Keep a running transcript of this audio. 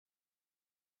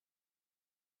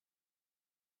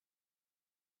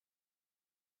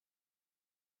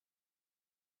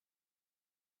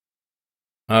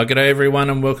G'day everyone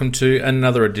and welcome to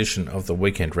another edition of the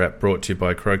Weekend Wrap brought to you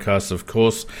by CrowCast, of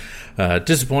course.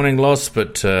 Disappointing loss,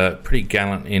 but pretty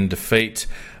gallant in defeat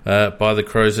by the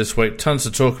Crows this week. Tons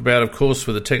to talk about, of course,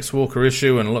 with the Tex Walker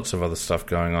issue and lots of other stuff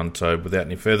going on. So without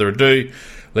any further ado,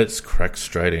 let's crack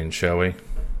straight in, shall we?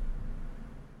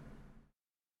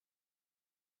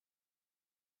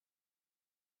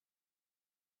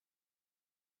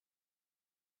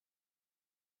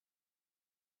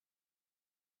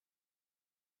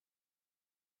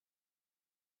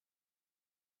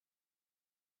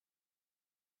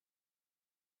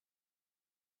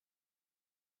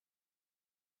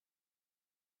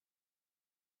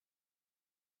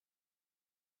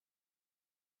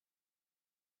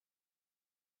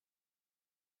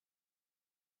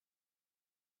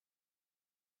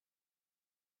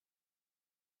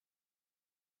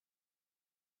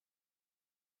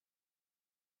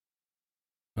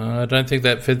 I don't think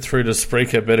that fed through to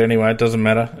Spreaker, but anyway, it doesn't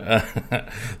matter.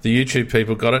 The YouTube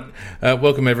people got it.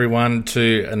 Welcome everyone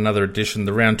to another edition,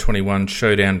 the Round 21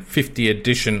 Showdown 50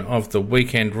 edition of the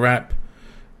Weekend Wrap.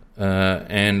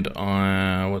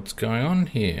 What's going on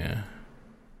here?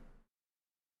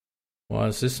 Why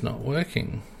is this not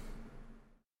working?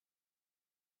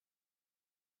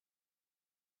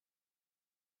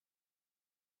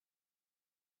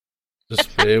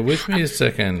 Just bear with me a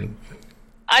second.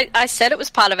 I said it was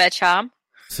part of our charm.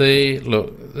 See,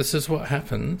 look, this is what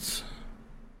happens.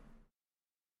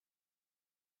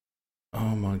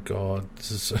 Oh my God,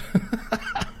 this is...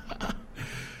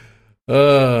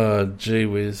 Oh, gee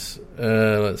whiz.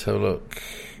 Let's have a look.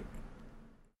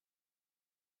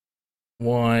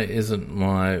 Why isn't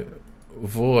my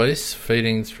voice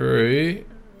feeding through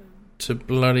to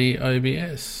bloody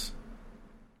OBS?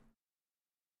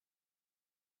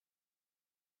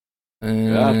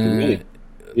 You're asking me.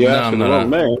 You're asking the wrong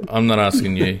man. I'm not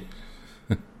asking you.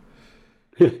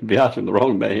 You'd be asking the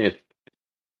wrong man.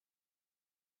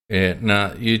 Yeah,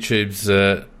 no, YouTube's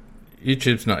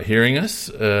not hearing us.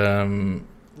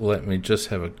 Let me just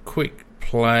have a quick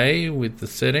play with the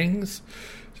settings.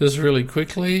 Just really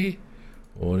quickly.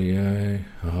 Audio.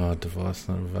 Oh, device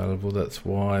not available. That's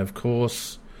why, of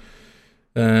course.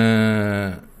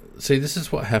 See, this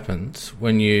is what happens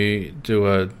when you do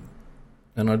a...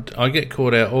 And I get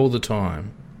caught out all the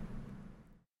time.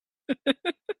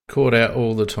 Caught out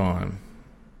all the time.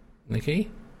 Nikki?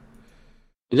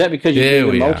 Is that because you're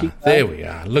doing multi? There we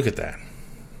are. Look at that.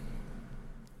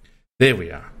 There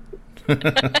we are.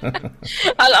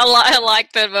 I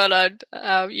like them on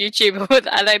YouTube.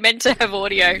 Are they meant to have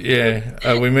audio? Yeah.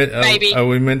 Maybe. Are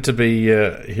we meant to be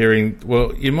hearing...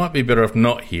 Well, you might be better off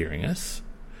not hearing us.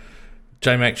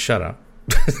 J-Mac, shut up.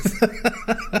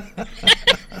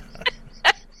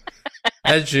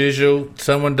 As usual,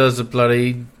 someone does a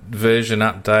bloody version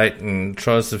update and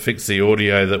tries to fix the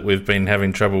audio that we've been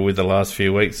having trouble with the last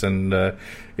few weeks, and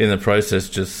in the process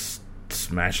just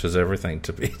smashes everything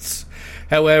to bits.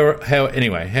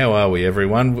 Anyway, how are we,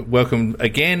 everyone? Welcome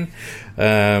again.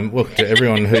 Welcome to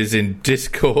everyone who's in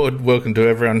Discord. Welcome to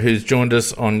everyone who's joined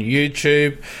us on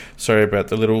YouTube. Sorry about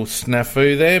the little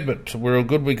snafu there, but we're all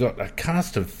good. We got a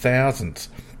cast of thousands,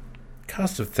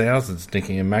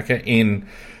 Nicky and Macca, in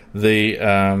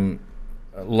the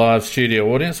live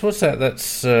studio audience. What's that?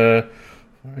 That's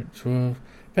 12,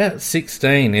 about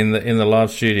 16 in the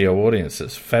live studio audience.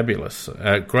 It's fabulous.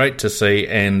 Great to see,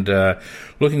 and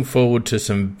looking forward to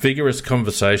some vigorous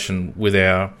conversation with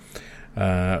our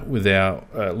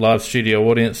live studio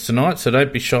audience tonight. So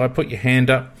don't be shy. Put your hand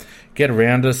up. Get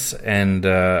around us, and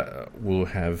we'll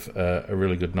have a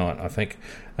really good night, I think.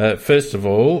 First of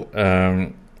all,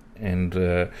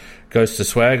 Goes to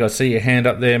Swag, I see your hand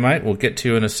up there, mate. We'll get to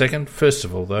you in a second. First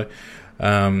of all, though,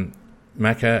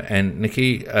 Macca and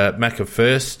Nikki. Macca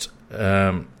first.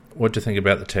 What do you think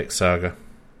about the Tex saga?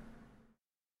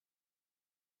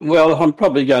 Well, I'm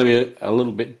probably going to be a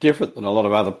little bit different than a lot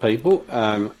of other people.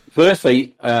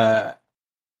 Firstly, I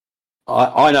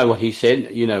know what he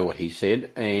said. You know what he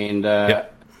said, and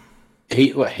Yep.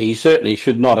 he certainly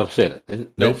should not have said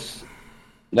it. Nope.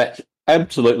 That's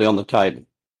absolutely on the table.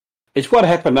 It's what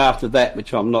happened after that,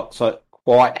 which I'm not so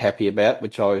quite happy about,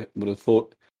 which I would have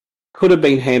thought could have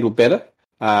been handled better.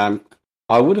 I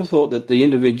would have thought that the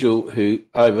individual who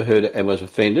overheard it and was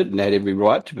offended and had every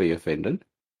right to be offended,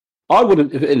 I would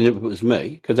have, and if it was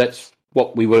me, because that's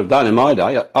what we would have done in my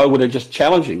day, I would have just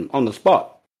challenged him on the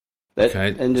spot.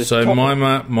 So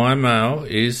my mail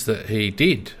is that he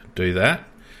did do that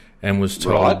and was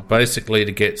told basically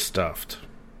to get stuffed.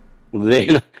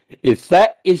 Then, if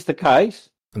that is the case...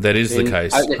 That is the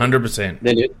case, 100%.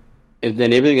 Then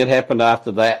everything that happened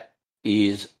after that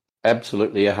is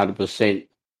absolutely 100%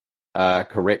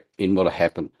 correct in what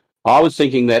happened. I was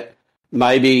thinking that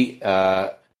maybe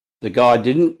the guy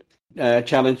didn't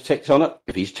challenge Tex on it.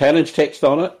 If he's challenged Tex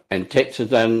on it and Tex has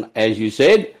done as you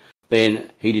said, then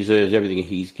he deserves everything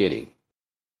he's getting.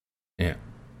 Yeah.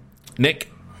 Nick?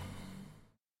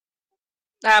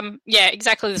 Yeah,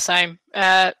 exactly the same.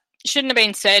 Shouldn't have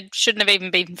been said, shouldn't have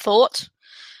even been thought.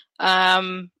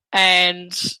 And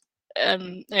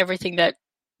everything that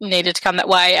needed to come that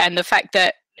way, and the fact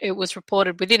that it was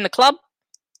reported within the club,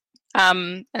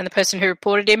 and the person who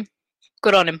reported him,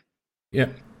 good on him. Yeah.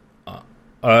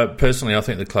 Personally, I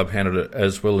think the club handled it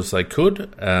as well as they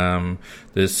could.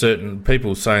 There's certain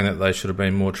people saying that they should have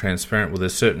been more transparent. Well,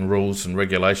 there's certain rules and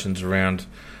regulations around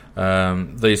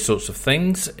these sorts of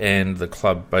things, and the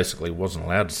club basically wasn't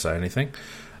allowed to say anything.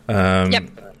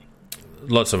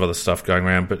 Lots of other stuff going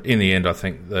around, but in the end, I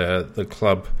think the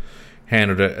club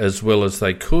handled it as well as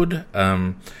they could.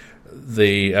 The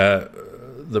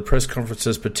press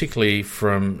conferences, particularly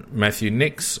from Matthew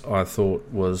Nicks, I thought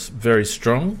was very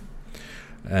strong.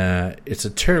 It's a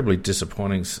terribly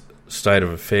disappointing state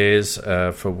of affairs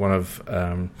for one of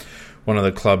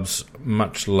the club's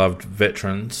much loved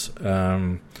veterans,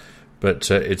 but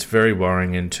it's very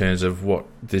worrying in terms of what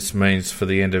this means for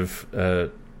the end of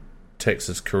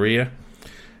Tex's career.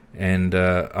 And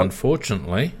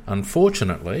unfortunately,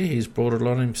 he's brought it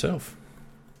on himself.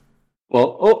 Well,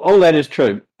 all that is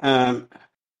true. The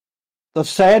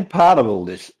sad part of all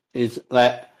this is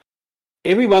that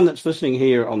everyone that's listening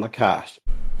here on the cast,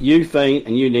 you, Fiend,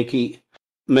 and you, Nikki,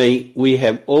 me, we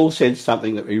have all said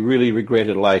something that we really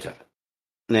regretted later.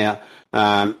 Now,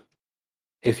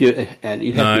 if you and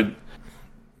you have to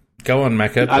go on,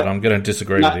 Macca, but I'm going to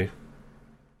disagree with you.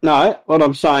 No, what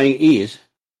I'm saying is,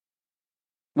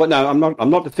 I'm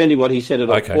not defending what he said at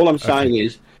all. Okay, all I'm saying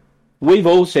is, we've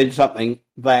all said something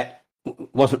that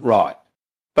wasn't right,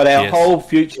 but our whole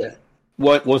future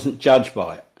wasn't judged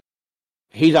by it.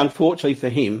 He's unfortunately for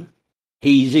him,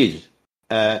 he's is.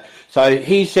 So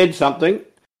he said something.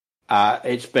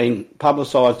 It's been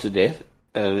publicised to death.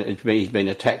 He's been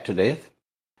attacked to death,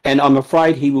 and I'm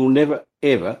afraid he will never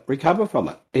ever recover from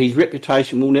it. His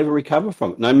reputation will never recover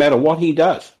from it, no matter what he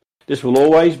does. This will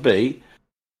always be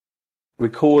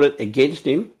recorded against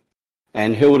him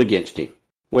and held against him.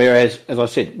 Whereas, as I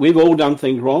said, we've all done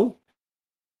things wrong.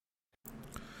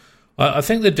 I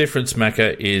think the difference,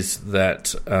 Macca, is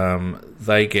that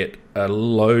they get a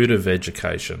load of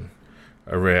education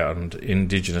around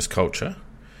Indigenous culture.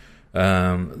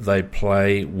 They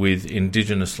play with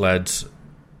Indigenous lads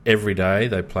every day.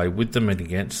 They play with them and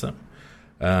against them.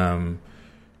 I'm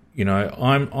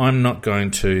not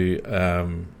going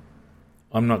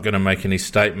to make any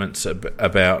statements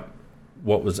about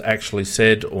what was actually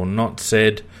said or not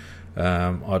said.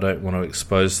 I don't want to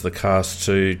expose the cast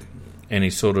to any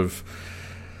sort of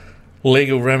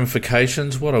legal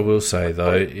ramifications. What I will say,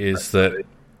 though, is that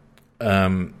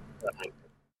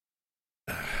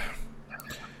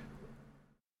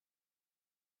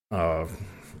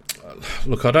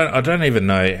look, I don't even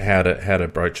know how to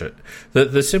broach it.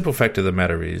 The simple fact of the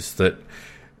matter is that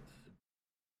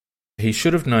he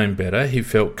should have known better. He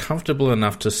felt comfortable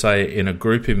enough to say it in a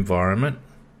group environment,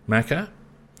 Macca,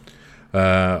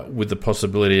 with the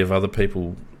possibility of other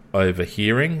people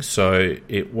overhearing. So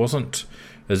it wasn't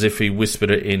as if he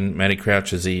whispered it in Matty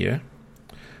Crouch's ear,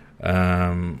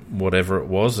 whatever it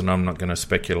was, and I'm not going to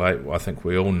speculate. I think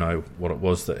we all know what it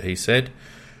was that he said.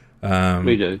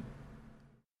 We do.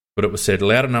 But it was said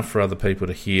loud enough for other people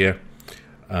to hear.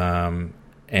 And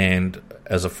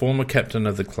as a former captain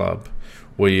of the club,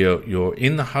 where you're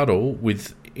in the huddle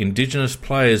with Indigenous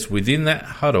players within that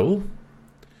huddle,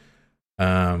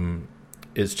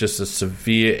 it's just a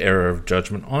severe error of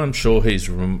judgment. I'm sure he's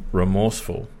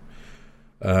remorseful,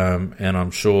 and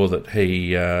I'm sure that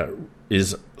he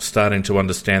is starting to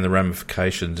understand the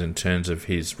ramifications in terms of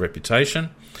his reputation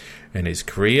and his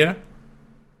career.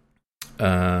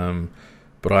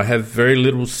 But I have very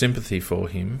little sympathy for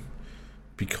him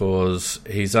because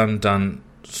he's undone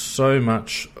so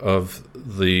much of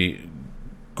the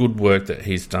good work that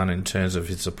he's done in terms of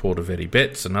his support of Eddie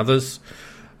Betts and others.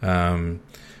 And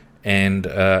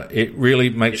it really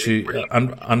makes you,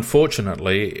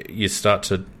 unfortunately, you start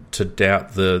to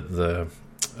doubt the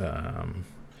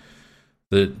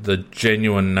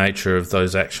genuine nature of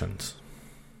those actions.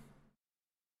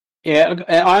 Yeah,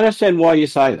 I understand why you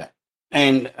say that,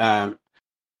 and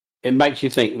it makes you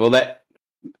think, well, that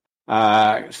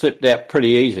slipped out pretty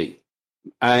easy.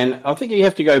 And I think you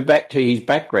have to go back to his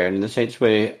background in the sense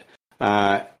where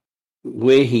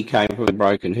he came from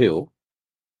Broken Hill.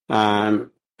 And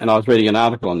I was reading an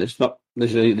article on this.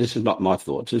 This is not my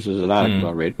thoughts. This is an article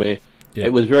I read where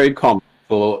it was very common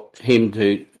for him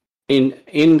to,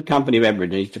 in company of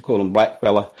Aborigines, to call him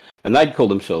blackfella, and they'd call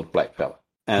themselves blackfella.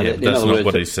 Yeah, that's not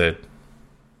what he said.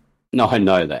 No, I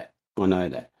know that.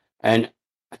 And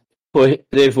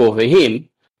therefore, for him,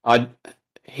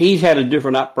 he's had a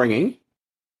different upbringing.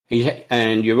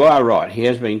 And you are right. He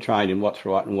has been trained in what's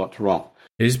right and what's wrong.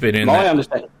 He's been in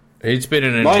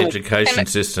an education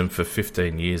system for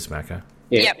 15 years, Macca.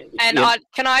 Yeah. Yep. And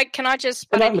can I just?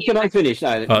 Can I finish?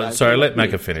 No, sorry, let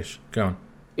Macca finish. Go on.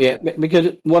 Yeah,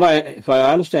 because if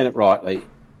I understand it rightly,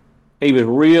 he was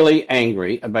really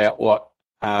angry about what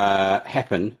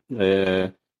happened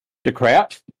to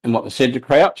Crouch and what was said to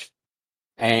Crouch,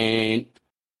 and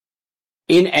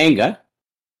in anger,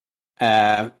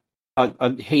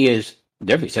 he has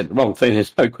definitely said the wrong thing.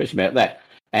 There's no question about that,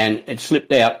 and it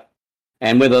slipped out.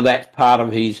 And whether that's part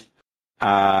of his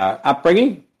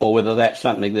upbringing or whether that's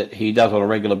something that he does on a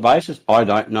regular basis, I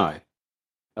don't know.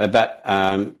 But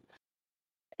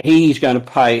he's going to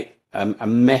pay a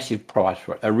massive price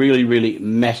for it, a really, really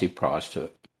massive price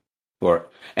for it.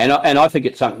 And I think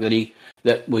it's something that he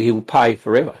will pay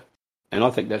forever. And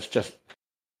I think that's just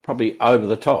probably over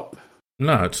the top.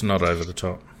 No, it's not over the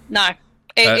top. No,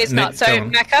 it's not. So,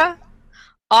 Macca,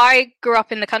 I grew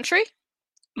up in the country.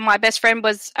 My best friend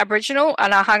was Aboriginal,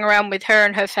 and I hung around with her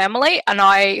and her family, and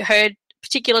I heard a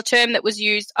particular term that was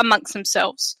used amongst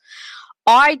themselves.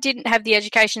 I didn't have the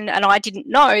education, and I didn't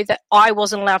know that I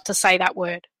wasn't allowed to say that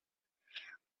word.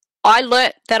 I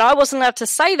learnt that I wasn't allowed to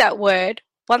say that word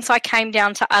once I came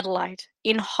down to Adelaide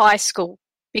in high school,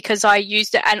 because I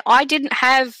used it, and I didn't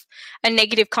have a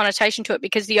negative connotation to it,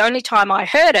 because the only time I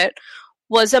heard it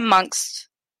was amongst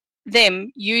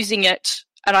them using it,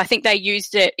 and I think they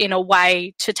used it in a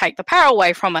way to take the power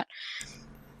away from it.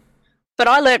 But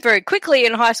I learnt very quickly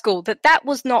in high school that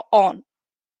was not on.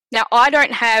 Now, I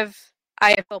don't have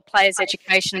AFL players'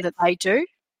 education that they do,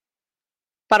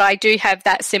 but I do have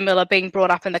that similar being brought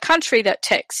up in the country that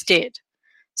Tex did.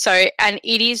 So, and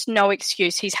it is no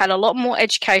excuse. He's had a lot more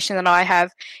education than I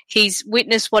have. He's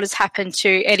witnessed what has happened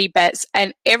to Eddie Betts,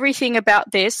 and everything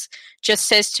about this just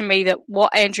says to me that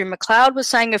what Andrew McLeod was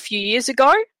saying a few years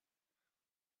ago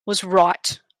was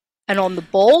right and on the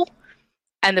ball,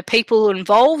 and the people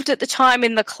involved at the time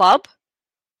in the club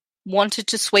wanted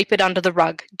to sweep it under the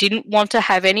rug, didn't want to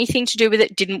have anything to do with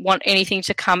it, didn't want anything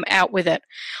to come out with it.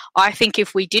 I think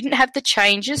if we didn't have the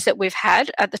changes that we've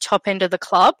had at the top end of the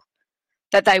club,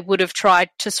 that they would have tried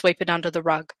to sweep it under the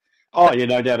rug. Oh, yeah,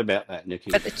 no doubt about that,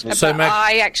 Nikki. But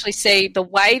I actually see the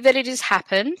way that it has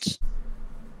happened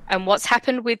and what's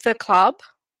happened with the club,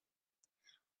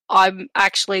 I'm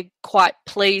actually quite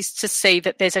pleased to see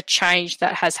that there's a change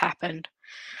that has happened.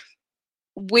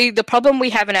 The problem we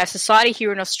have in our society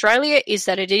here in Australia is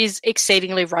that it is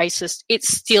exceedingly racist. It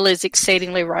still is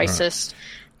exceedingly racist.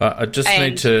 Right. I just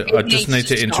need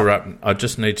to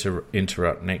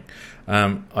interrupt, Nick.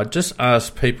 I just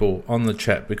asked people on the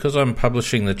chat, because I'm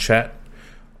publishing the chat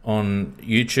on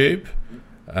YouTube.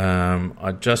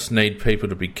 I just need people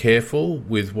to be careful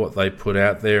with what they put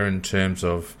out there in terms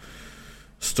of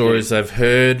stories they've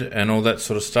heard and all that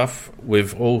sort of stuff.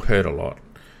 We've all heard a lot,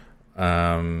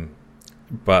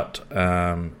 but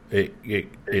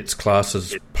it's classed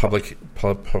as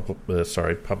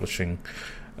publishing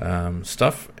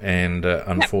stuff, and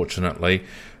unfortunately,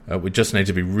 we just need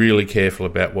to be really careful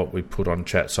about what we put on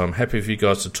chat. So I'm happy for you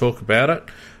guys to talk about it,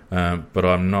 but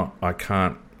I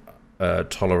can't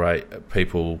tolerate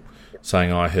people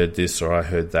saying I heard this or I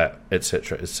heard that,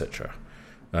 etc., etc.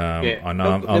 I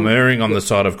know I'm erring on the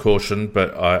side of caution,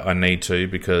 but I need to,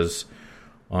 because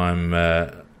I'm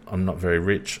not very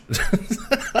rich.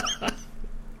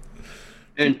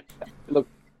 And look,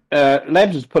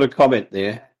 Labs has put a comment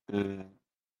there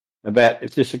about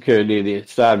if this occurred near the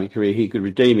start of his career, he could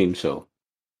redeem himself.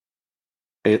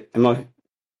 Anybody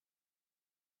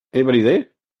there?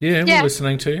 Yeah, we're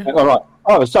listening to you. All right.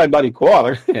 Oh, it was so bloody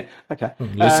quiet. Okay.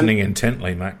 I'm listening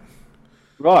intently, mate.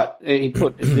 Right. He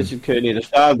put, if this occurred near the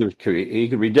start of his career, he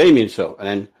could redeem himself.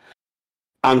 And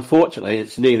unfortunately,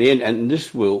 it's near the end, and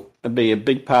this will be a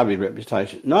big part of his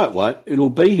reputation. No, it won't.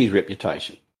 It'll be his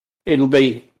reputation. It'll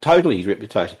be totally his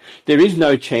reputation. There is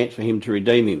no chance for him to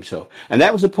redeem himself. And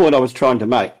that was the point I was trying to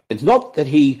make. It's not that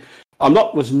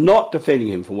was not defending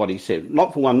him for what he said,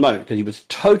 not for one moment, because he was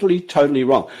totally, totally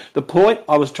wrong. The point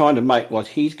I was trying to make was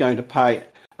he's going to pay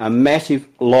a massive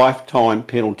lifetime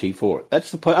penalty for it.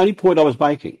 That's the only point I was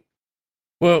making.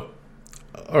 Well,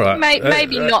 all right.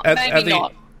 Maybe not. At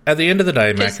the end of the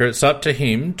day, Macca, it's up to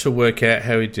him to work out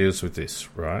how he deals with this,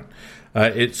 right?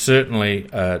 It certainly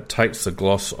takes the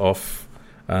gloss off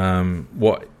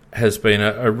what has been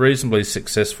a reasonably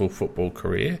successful football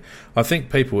career. I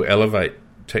think people elevate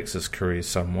Tex's career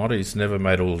somewhat. He's never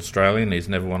made All-Australian. He's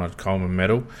never won a Coleman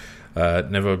medal.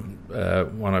 Never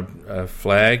won a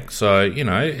flag. So,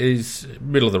 he's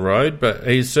middle of the road, but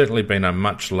he's certainly been a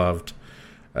much-loved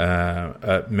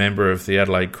member of the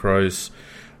Adelaide Crows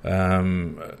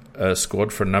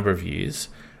squad for a number of years.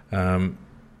 I'm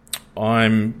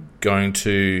going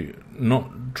to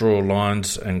not draw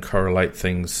lines and correlate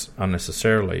things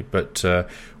unnecessarily, but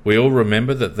we all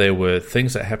remember that there were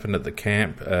things that happened at the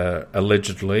camp,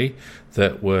 allegedly,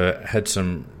 that had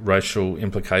some racial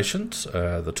implications,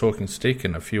 the talking stick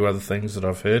and a few other things that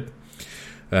I've heard.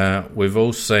 We've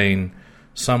all seen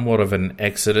somewhat of an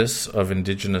exodus of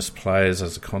Indigenous players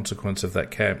as a consequence of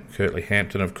that camp. Curtly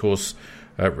Hampton, of course,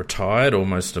 retired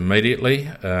almost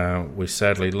immediately. We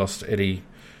sadly lost Eddie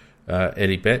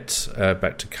Betts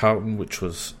back to Carlton, which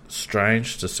was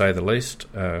strange to say the least.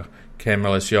 Cam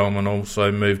Ellis-Yeoman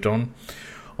also moved on.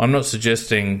 I'm not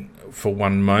suggesting for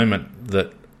one moment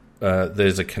that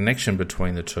there's a connection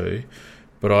between the two,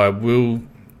 but I will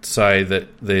say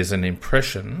that there's an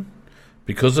impression,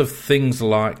 because of things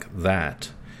like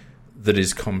that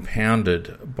is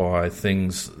compounded by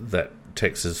things that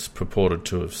Tex is purported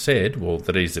to have said, well,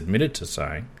 that he's admitted to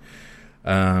saying,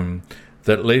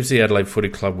 that leaves the Adelaide Footy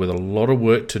Club with a lot of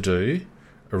work to do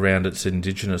around its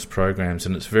Indigenous programs,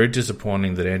 and it's very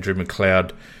disappointing that Andrew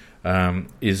McLeod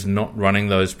is not running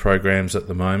those programs at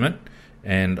the moment,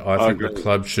 and I think the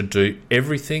club should do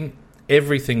everything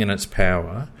in its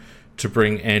power to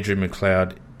bring Andrew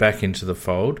McLeod back into the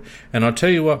fold. And I tell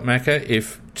you what, Macca,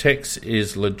 if Tex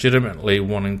is legitimately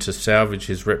wanting to salvage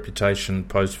his reputation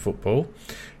post-football,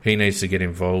 he needs to get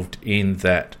involved in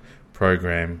that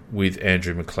program with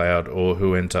Andrew McLeod or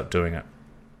who ends up doing it.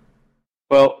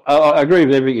 Well, I agree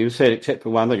with everything you've said, except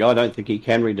for one thing. I don't think he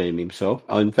can redeem himself.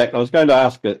 In fact, I was going to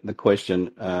ask the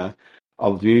question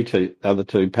of you two, the other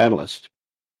two panellists.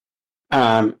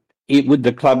 Would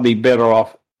the club be better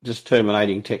off just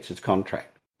terminating Tex's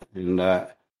contract? And I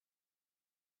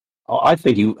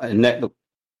think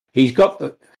he's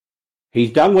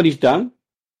done what he's done.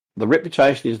 The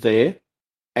reputation is there,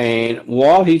 and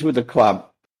while he's with the club,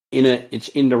 it's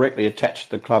indirectly attached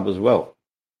to the club as well.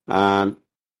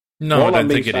 No, I don't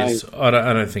think it is. I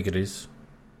don't think it is.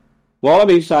 While I've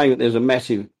been saying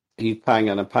that he's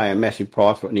going to pay a massive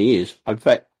price for it, and he is. In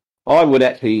fact, I would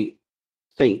actually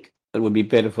think it would be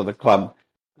better for the club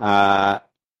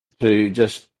to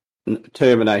just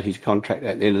terminate his contract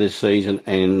at the end of this season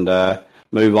and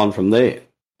move on from there.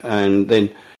 And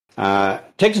then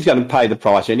Tex is going to pay the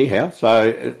price anyhow,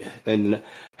 so then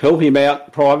help him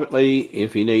out privately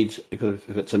if he needs, because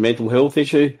if it's a mental health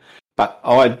issue. But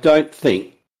I don't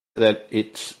think that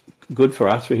it's good for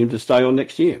us for him to stay on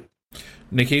next year.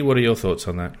 Nikki, what are your thoughts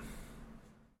on that?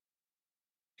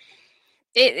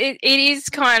 It is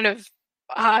kind of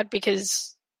hard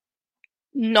because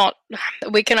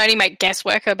we can only make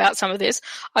guesswork about some of this.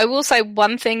 I will say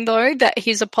one thing, though, that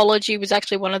his apology was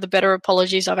actually one of the better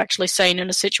apologies I've actually seen in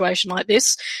a situation like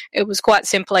this. It was quite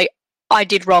simply, I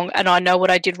did wrong and I know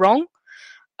what I did wrong.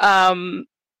 And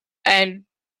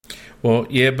well,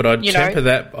 yeah, but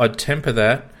I'd temper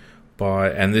that by,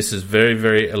 and this is very,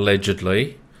 very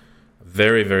allegedly,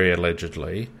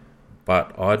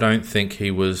 but I don't think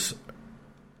he was,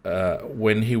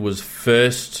 when he was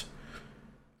first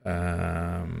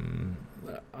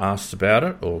asked about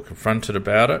it or confronted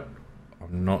about it,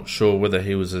 I'm not sure whether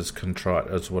he was as contrite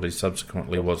as what he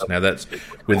subsequently was. Now, that's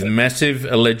with massive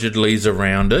allegedlys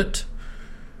around it,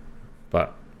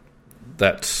 but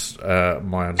that's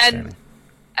my understanding.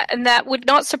 And that would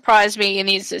not surprise me in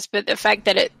this, but the fact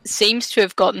that it seems to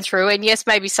have gotten through, and yes,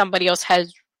 maybe somebody else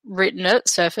has written it,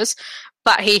 surface,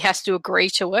 but he has to agree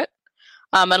to it.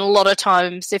 And a lot of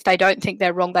times, if they don't think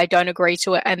they're wrong, they don't agree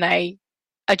to it and they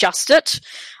adjust it.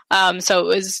 So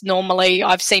it was normally,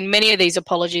 I've seen many of these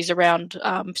apologies around,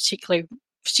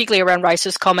 particularly around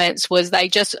racist comments, was they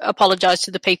just apologised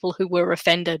to the people who were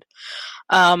offended.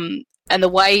 And the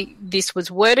way this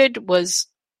was worded was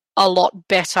a lot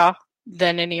better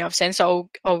than any I've seen, so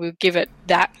I will give it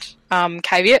that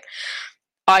caveat.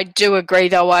 I do agree,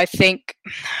 though. I think,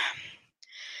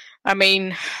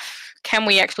 can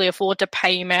we actually afford to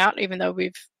pay him out, even though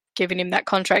we've given him that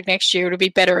contract next year? It would be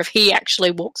better if he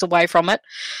actually walks away from it,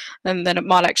 and then it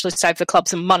might actually save the club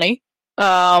some money.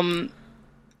 But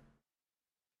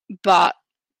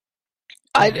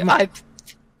I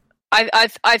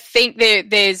think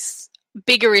there's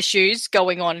bigger issues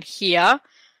going on here,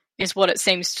 is what it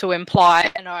seems to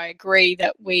imply, and I agree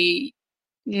that we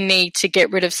need to get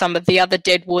rid of some of the other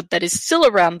dead wood that is still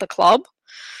around the club,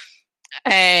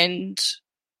 and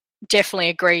definitely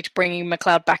agree to bringing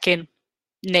McLeod back in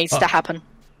needs to happen.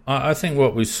 I think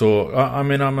what we saw, I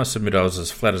must admit I was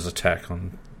as flat as a tack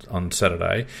on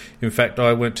Saturday. In fact,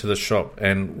 I went to the shop,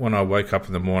 and when I woke up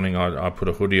in the morning, I put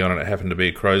a hoodie on. It happened to be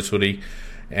a Crows hoodie,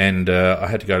 and I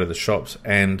had to go to the shops.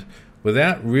 And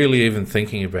without really even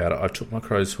thinking about it, I took my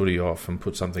Crows hoodie off and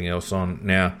put something else on.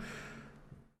 Now,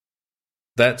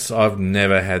 I've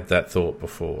never had that thought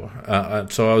before.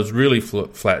 So I was really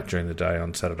flat during the day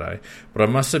on Saturday. But I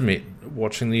must admit,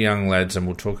 watching the young lads, and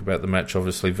we'll talk about the match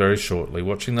obviously very shortly,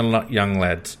 watching the young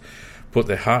lads put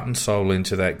their heart and soul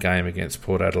into that game against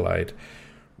Port Adelaide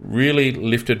really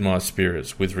lifted my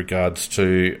spirits with regards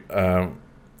to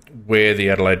where the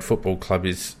Adelaide Football Club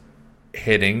is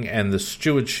heading and the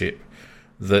stewardship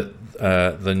that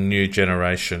the new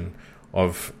generation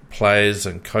of players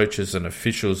and coaches and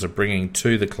officials are bringing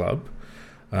to the club.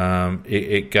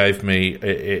 It gave me,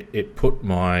 it put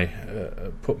my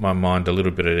mind a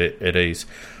little bit at ease.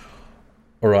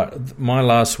 All right, my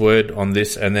last word on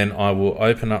this, and then I will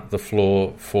open up the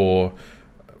floor for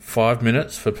 5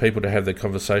 minutes for people to have their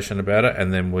conversation about it,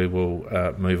 and then we will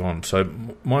move on. So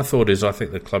my thought is, I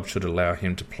think the club should allow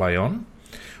him to play on.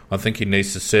 I think he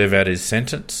needs to serve out his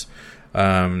sentence,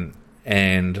 and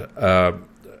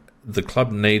the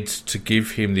club needs to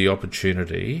give him the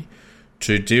opportunity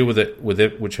to deal with it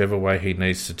whichever way he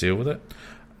needs to deal with it.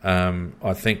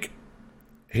 I think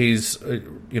he's,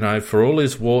 for all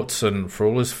his warts and for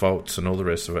all his faults and all the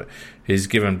rest of it, he's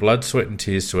given blood, sweat and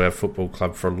tears to our football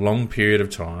club for a long period of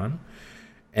time,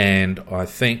 and I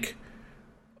think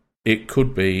it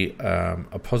could be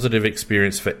a positive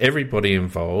experience for everybody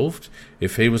involved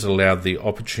if he was allowed the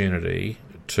opportunity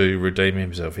to redeem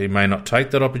himself. He may not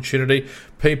take that opportunity.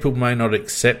 People may not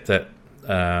accept that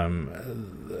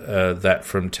that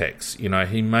from Tex.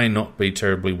 He may not be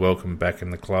terribly welcome back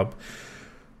in the club.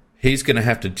 He's going to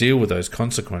have to deal with those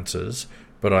consequences,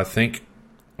 but I think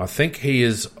he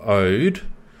is owed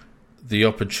the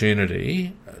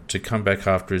opportunity to come back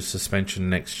after his suspension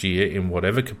next year in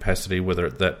whatever capacity, whether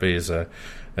that be as an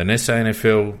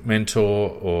SANFL mentor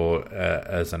or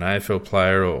as an AFL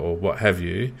player or what have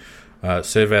you.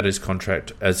 Serve out his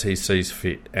contract as he sees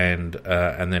fit and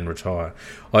then retire.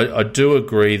 I do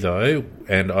agree, though,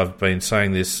 and I've been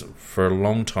saying this for a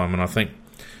long time, and I think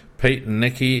Pete and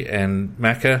Nicky and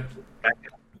Macca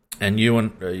and you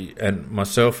and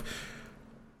myself,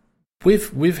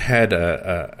 we've had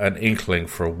an inkling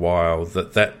for a while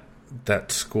that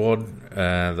squad,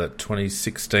 that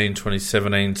 2016,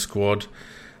 2017 squad,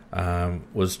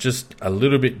 was just a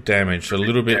little bit damaged, a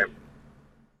little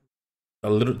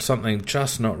something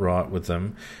just not right with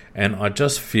them, and I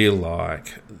just feel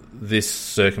like this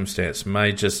circumstance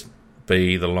may just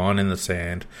be the line in the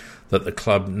sand that the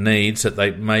club needs, that they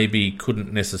maybe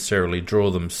couldn't necessarily draw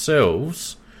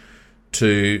themselves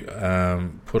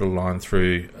to put a line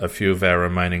through a few of our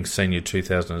remaining senior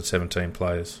 2017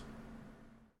 players.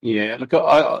 Yeah, look,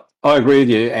 I agree with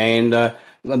you, and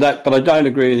but I don't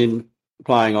agree with him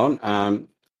playing on.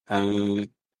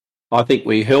 I think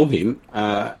we held him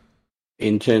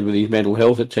in terms of his mental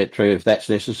health, etc., if that's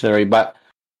necessary. But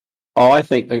I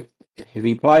think that if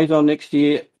he plays on next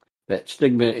year, that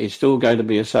stigma is still going to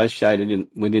be associated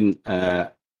within,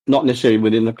 not necessarily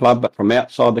within the club, but from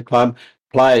outside the club.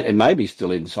 It may be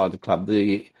still inside the club.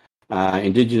 The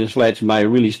Indigenous lads may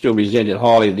really still resent it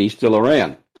highly that he's still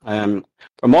around.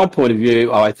 From my point of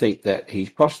view, I think that he's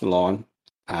crossed the line.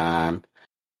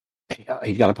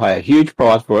 He's going to pay a huge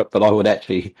price for it, but I would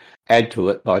actually add to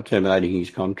it by terminating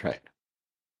his contract.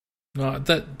 No,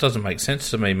 that doesn't make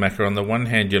sense to me, Macca. On the one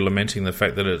hand, you're lamenting the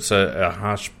fact that it's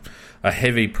a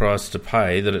heavy price to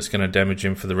pay, that it's going to damage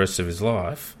him for the rest of his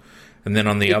life, and then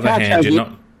on the other hand,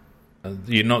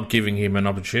 you're not giving him an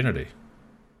opportunity.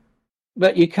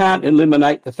 But you can't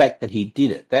eliminate the fact that he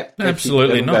did it.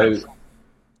 Absolutely not.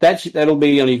 That'll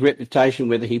be on his reputation,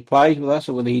 whether he plays with us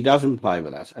or whether he doesn't play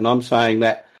with us. And I'm saying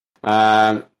that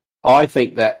I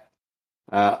think that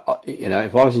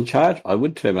if I was in charge, I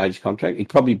would terminate his contract. He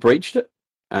probably breached it,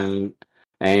 and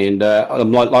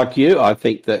I'm like you. I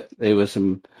think that there were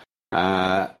some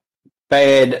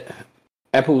bad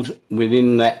apples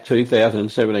within that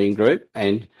 2017 group,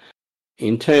 and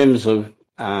in terms of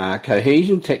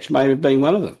cohesion, Tex may have been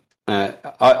one of them.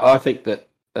 I think that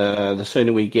the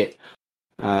sooner we get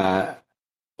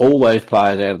all those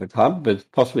players out of the club, with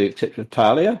possibly exception of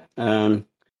Talia,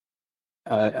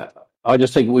 I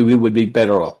just think we would be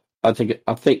better off. I think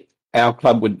our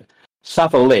club would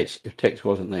suffer less if Tex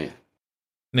wasn't there.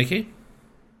 Nikki?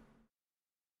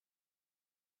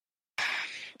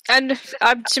 And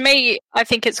to me, I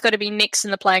think it's got to be Nick's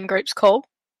and the playing group's call.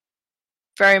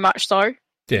 Very much so.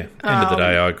 Yeah, end of the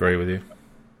day, I agree with you.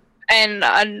 and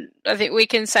I think we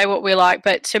can say what we like,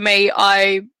 but to me,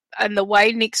 and the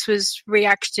way Nix was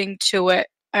reacting to it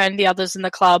and the others in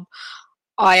the club,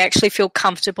 I actually feel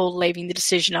comfortable leaving the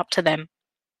decision up to them.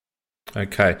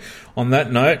 Okay. On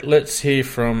that note, let's hear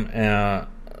from our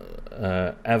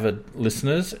avid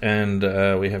listeners, and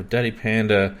we have Daddy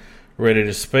Panda ready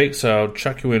to speak, so I'll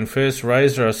chuck you in first.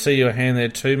 Razor, I see your hand there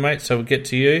too, mate, so we'll get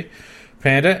to you.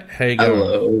 Panda, how you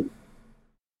going?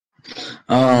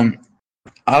 Hello.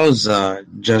 I was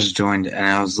just joined, and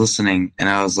I was listening, and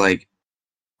I was like,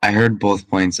 I heard both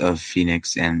points of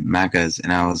Phoenix and Macca's,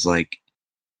 and I was like,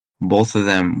 both of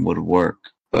them would work,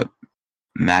 but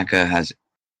Macca has,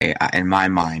 in my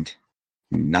mind,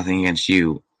 nothing against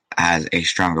you, has a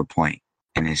stronger point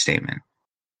in his statement,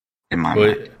 in my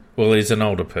mind. Well, he's an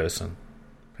older person,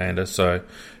 Panda, so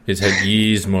he's had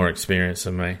years more experience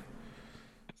than me.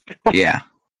 Yeah.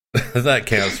 That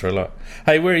counts for a lot.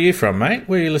 Hey, where are you from, mate?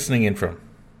 Where are you listening in from?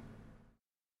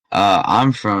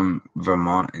 I'm from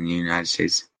Vermont in the United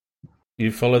States.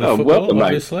 You follow the football,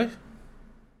 obviously?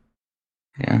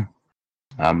 Yeah.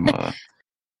 I'm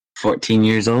 14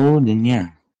 years old, and yeah,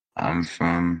 I'm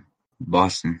from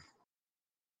Boston.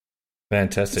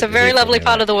 Fantastic. It's a very lovely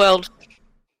part of the world.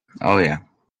 Oh, yeah.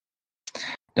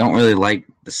 Don't really like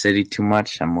the city too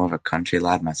much. I'm more of a country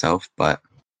lad myself, but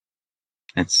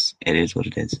it is what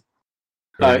it is.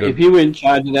 If you were in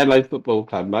charge of Adelaide Football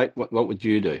Club, mate, what would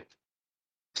you do?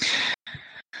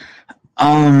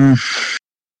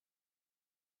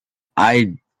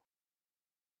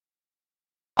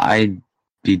 I'd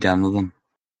be done with them.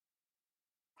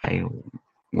 I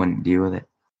wouldn't deal with it.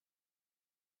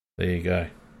 There you go.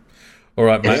 All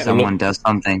right, mate. If someone does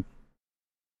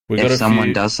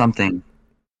something,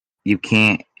 you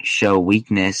can't show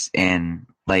weakness in,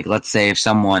 like, let's say if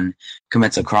someone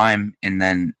commits a crime and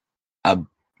then a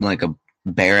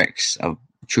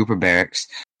trooper barracks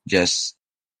just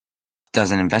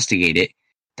doesn't investigate it,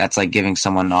 that's like giving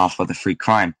someone off with a free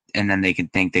crime, and then they can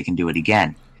think they can do it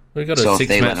again. We've got a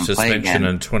 6-match suspension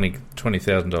and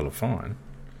 $20,000 fine.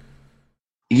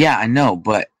 Yeah, I know,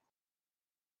 but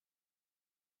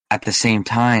at the same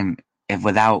time, if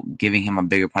without giving him a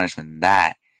bigger punishment than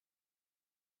that,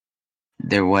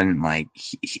 there wouldn't,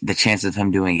 the chances of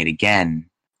him doing it again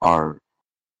are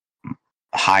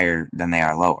higher than they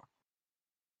are lower.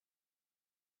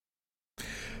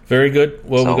 Very good.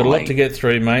 Well, we've got a lot to get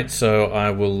through, mate, so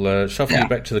I will shuffle you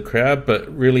back to the crowd, but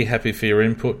really happy for your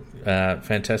input.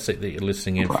 Fantastic that you're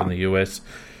listening in from the US.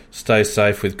 Stay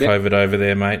safe with COVID over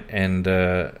there, mate, and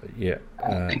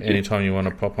anytime you want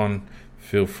to pop on,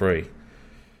 feel free.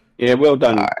 Yeah, well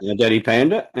done, Daddy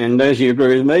Panda, and as you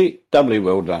agree with me, doubly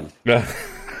well done.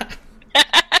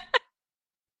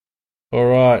 All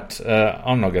right,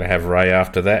 I'm not going to have Ray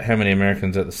after that. How many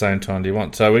Americans at the same time do you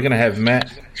want? So we're going to have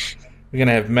Matt. We're going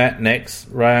to have Matt next.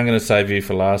 Ray, I'm going to save you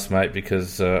for last, mate,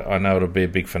 because I know it'll be a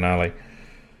big finale.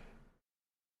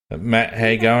 Matt, how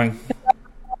you going?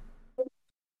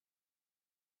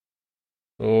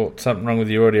 Oh, something wrong with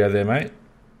your audio there, mate?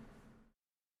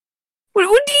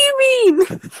 What do you mean?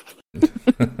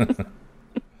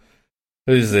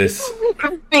 Who's this?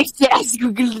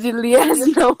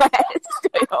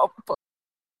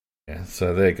 Yeah,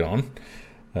 so they're gone.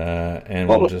 And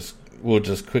we'll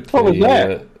just quickly... What was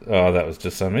that? That was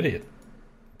just some idiot,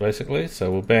 basically.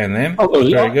 So we'll ban them.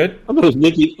 Very good. I thought it was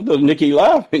Nikki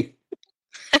laughing.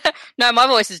 No, my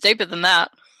voice is deeper than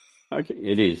that. Okay,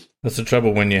 it is. That's the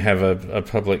trouble when you have a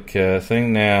public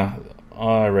thing. Now,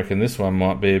 I reckon this one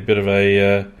might be a bit of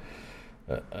I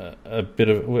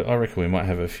reckon we might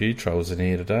have a few trolls in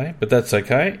here today, but that's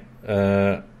okay.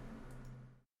 Let's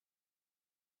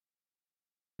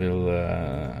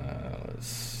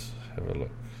have a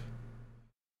look.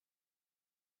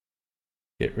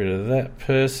 Get rid of that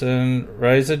person.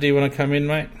 Razor, do you want to come in,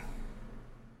 mate?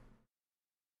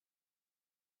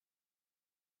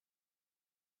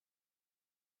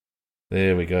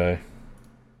 There we go.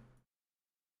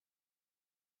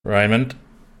 Raymond,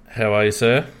 how are you,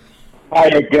 sir?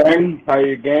 Hiya, gang. How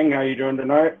you doing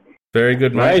tonight? Very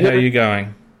good, mate. How are you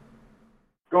going?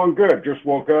 Going good. Just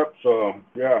woke up, so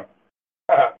yeah.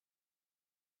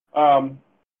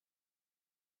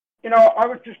 I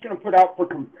was just going to put out for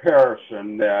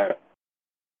comparison that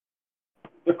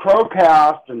the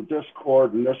CrowCast and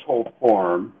Discord and this whole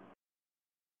forum,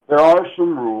 there are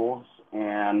some rules,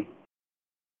 and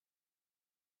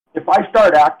if I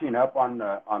start acting up on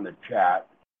the chat,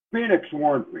 Phoenix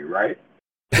warned me, right?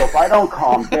 So if I don't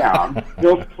calm down,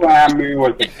 he'll slam me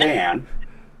with a can.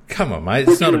 Come on, mate.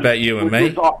 It's not about you and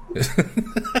me. No.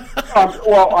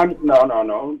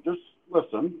 Just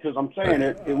listen, because I'm saying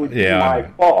it would be my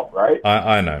fault, right?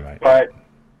 I know, mate. But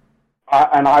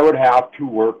and I would have to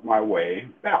work my way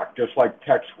back, just like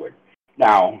Tex would.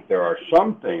 Now, there are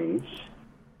some things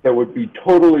that would be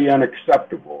totally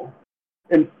unacceptable,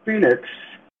 and Phoenix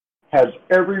has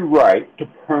every right to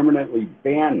permanently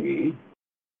ban me,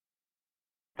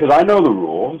 because I know the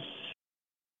rules,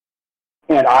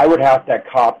 and I would have to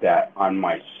cop that on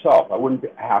myself. I wouldn't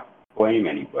have to blame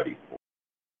anybody for it.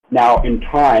 Now, in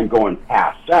time, going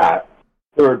past that,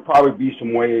 there would probably be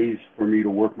some ways for me to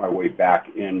work my way back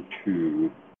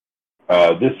into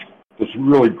this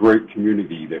really great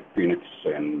community that Phoenix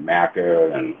and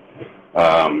Macca and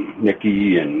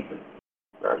Nikki and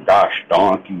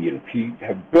Donkey and Pete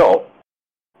have built.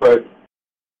 But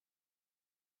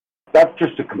that's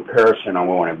just a comparison I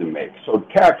wanted to make. So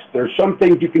Tex, there's some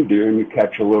things you can do and you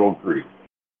catch a little grief.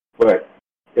 But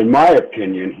in my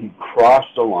opinion, he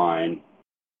crossed the line.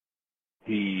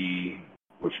 He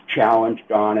was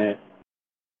challenged on it.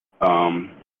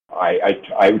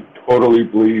 I totally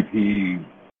believe he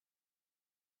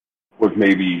was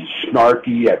maybe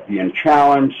snarky at being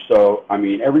challenged. So, I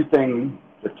mean, everything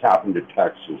that's happened to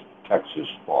Tex is Tex's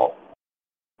fault.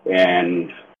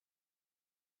 And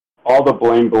all the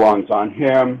blame belongs on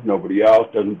him. Nobody else.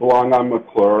 Doesn't belong on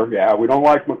McClure. Yeah, we don't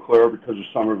like McClure because of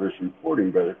some of his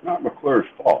reporting, but it's not McClure's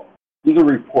fault. He's a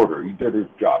reporter. He did his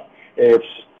job. It's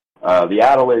the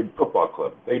Adelaide Football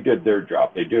Club. They did their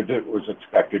job. They did what was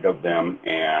expected of them,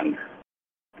 and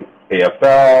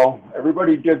AFL,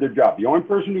 everybody did their job. The only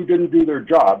person who didn't do their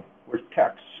job was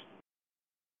Tex.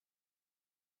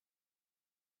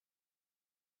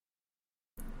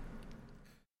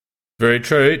 Very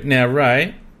true. Now,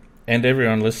 Ray, and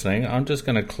everyone listening, I'm just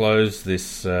going to close this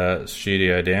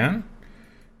studio down,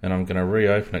 and I'm going to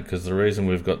reopen it, because the reason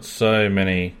we've got so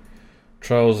many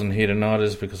trolls in here tonight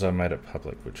is because I made it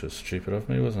public, which was stupid of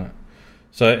me, wasn't it?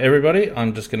 So, everybody,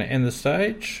 I'm just going to end the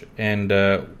stage, and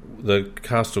the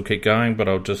cast will keep going, but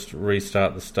I'll just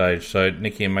restart the stage. So,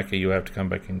 Nikki and Macca, you have to come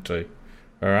back in too.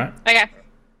 All right? Okay.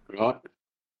 Right.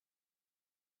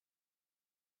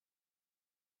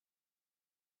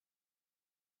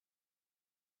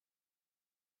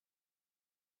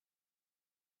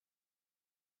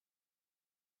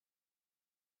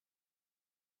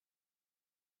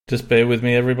 Just bear with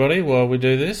me, everybody, while we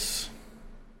do this.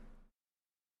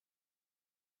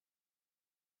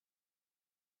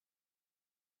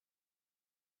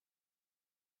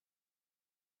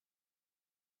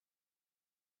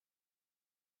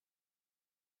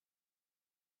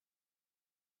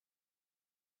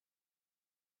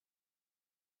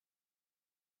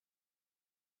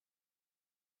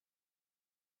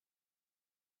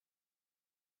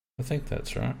 I think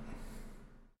that's right.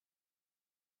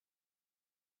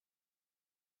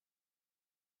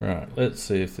 Right, let's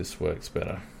see if this works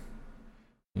better.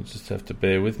 You just have to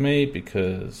bear with me,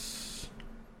 because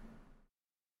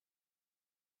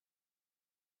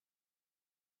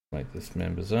make this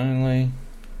members only.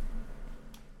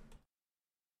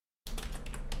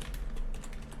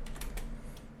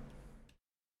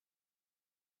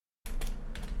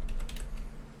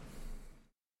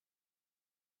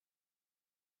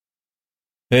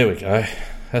 There we go.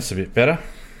 That's a bit better.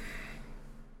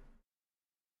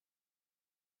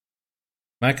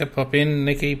 Macca, pop in.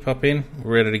 Nikki, pop in.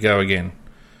 We're ready to go again.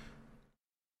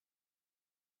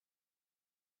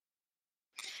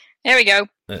 There we go.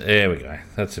 There we go.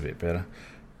 That's a bit better.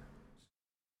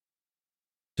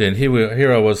 And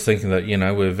here I was thinking that,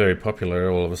 we're very popular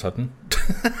all of a sudden.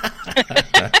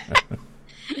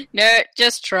 No,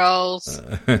 just trolls.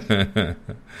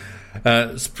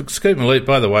 Scoop and Elite,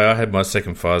 by the way, I had my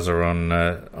second Pfizer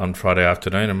on Friday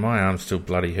afternoon, and my arm's still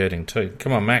bloody hurting too.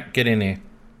 Come on, Mac, get in here.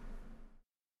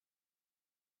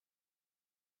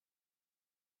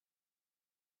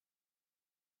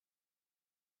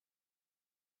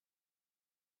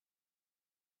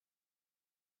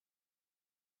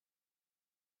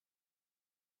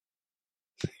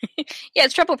 Yeah,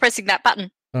 it's trouble pressing that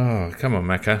button. Oh, come on,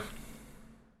 Macca.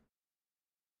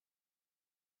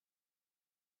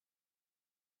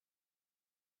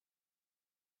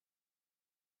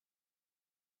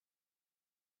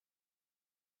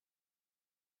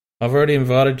 I've already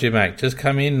invited you, Mac. Just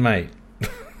come in, mate.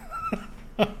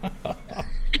 Oh,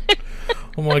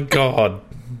 my God.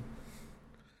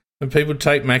 And people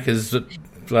take Macca's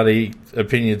bloody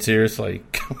opinion seriously.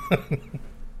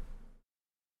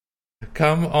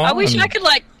 Come on. I wish I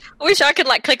could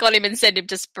click on him and send him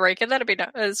to speaker. That'd be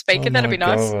nice. That'd be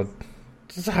nice. God.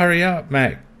 Just hurry up,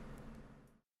 Mac.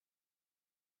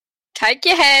 Take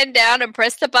your hand down and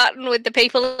press the button with the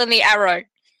people in the arrow.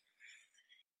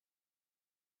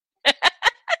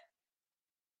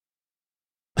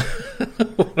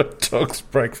 What a dog's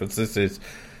breakfast this is.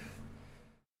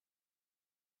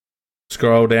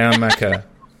 Scroll down, Macca.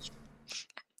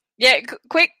 Yeah,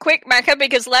 quick, Macca,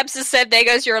 because Labs has said there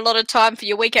goes your allotted time for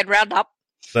your weekend roundup.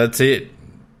 That's it.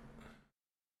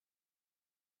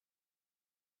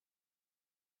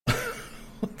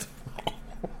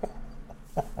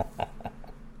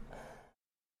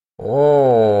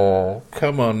 Oh,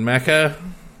 come on, Macca.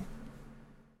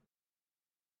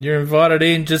 You're invited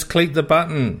in, just click the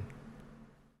button.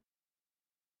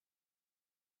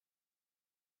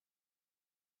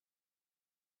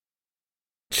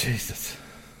 Jesus.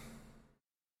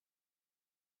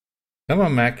 Come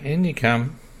on, Mac, in you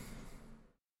come.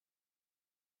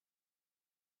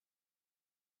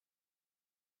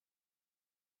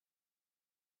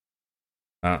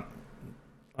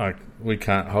 We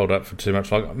can't hold up for too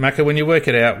much longer. Macca, when you work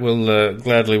it out, we'll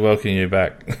gladly welcome you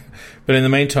back. But in the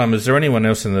meantime, is there anyone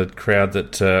else in the crowd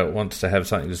that wants to have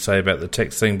something to say about the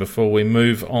text thing before we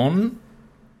move on?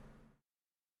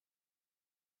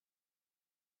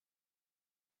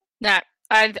 No,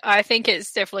 I think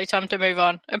it's definitely time to move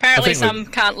on. Apparently some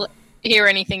can't hear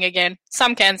anything again.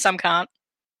 Some can, some can't.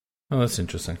 Oh, that's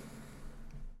interesting.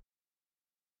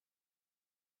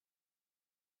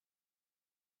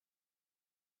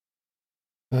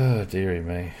 Oh, dearie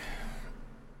me.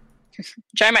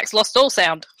 J-Max lost all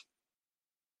sound.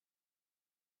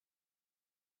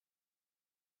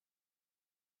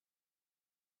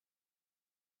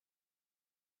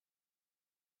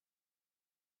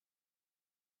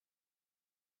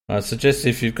 I suggest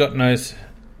if you've got no...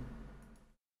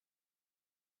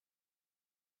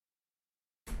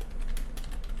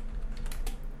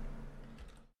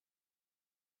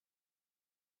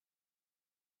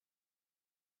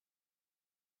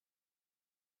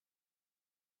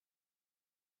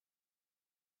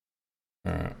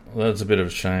 Alright, well, that's a bit of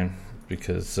a shame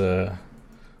because I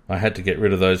had to get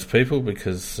rid of those people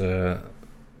because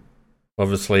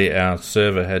obviously our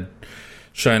server had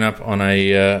shown up on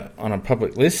a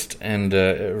public list and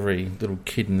every little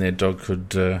kid and their dog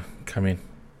could come in.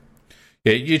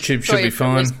 Yeah, YouTube should be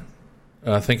fine.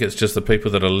 I think it's just the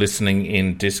people that are listening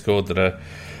in Discord that are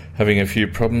having a few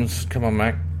problems. Come on,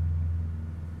 Mac.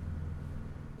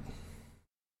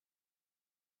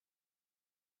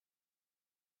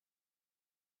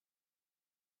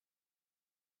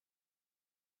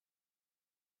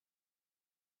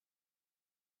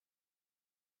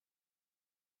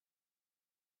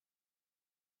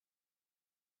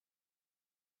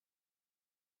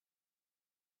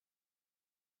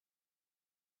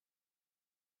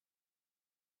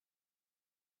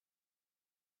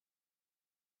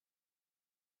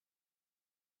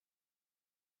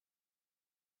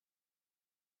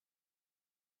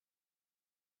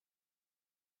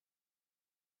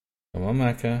 Come on,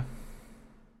 Macca.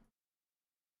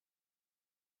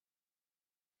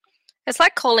 It's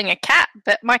like calling a cat,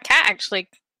 but my cat actually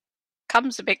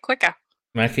comes a bit quicker.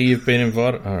 Macca, you've been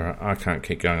invited. All right, I can't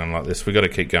keep going on like this. We've got to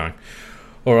keep going.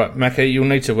 All right, Macca, you'll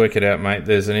need to work it out, mate.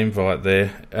 There's an invite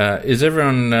there. Is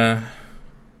everyone... All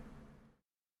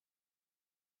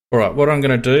right, what I'm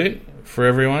going to do for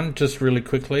everyone, just really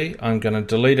quickly, I'm going to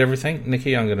delete everything.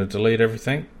 Nikki, I'm going to delete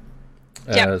everything.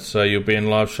 Yep. So you'll be in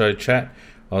live show chat.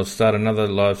 I'll start another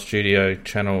live studio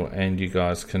channel and you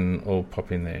guys can all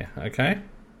pop in there, okay?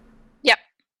 Yep.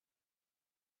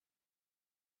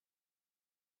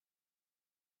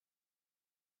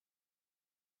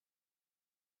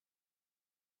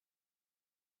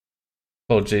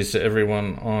 Apologies to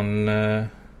everyone on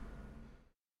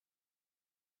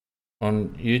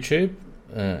YouTube.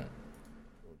 Let's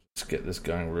get this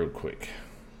going real quick.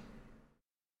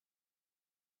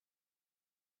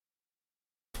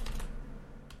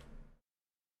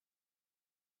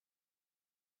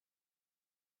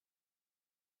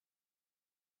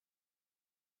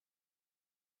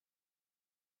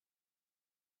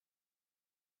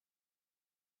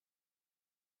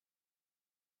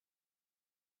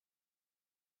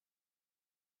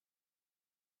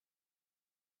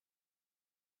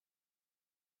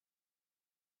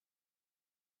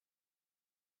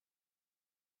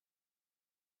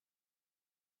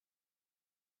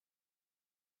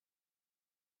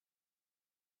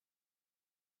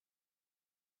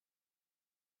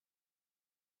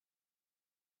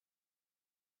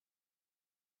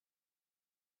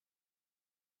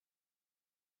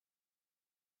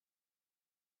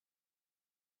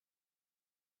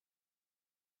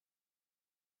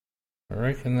 I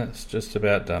reckon that's just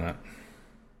about done it.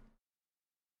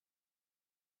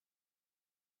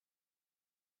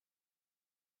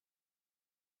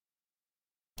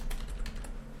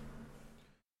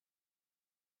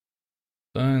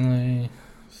 Only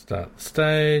start the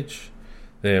stage.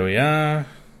 There we are.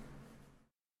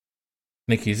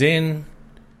 Nikki's in.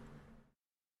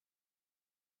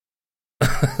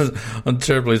 I'm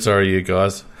terribly sorry, you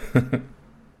guys.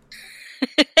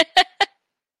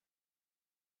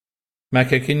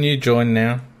 Macca, can you join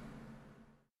now?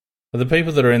 Are the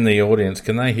people that are in the audience,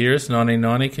 can they hear us?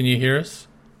 1990, can you hear us?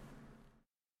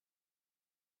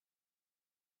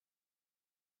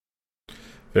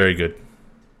 Very good.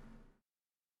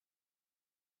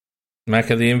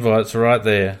 Macca, the invite's right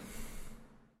there.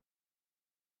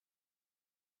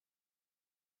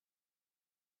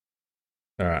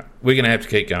 All right, we're going to have to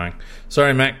keep going.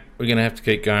 Sorry, Mac, we're going to have to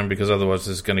keep going because otherwise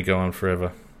this is going to go on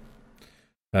forever.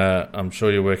 I'm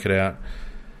sure you'll work it out.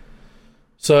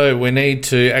 So we need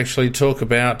to actually talk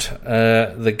about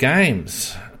the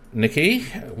games, Nikki,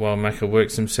 while Macca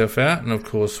works himself out. And, of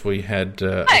course, we had...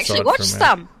 I actually watched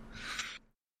some.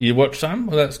 You watched some?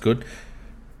 Well, that's good.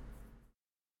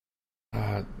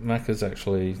 Macca's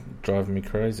actually driving me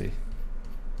crazy.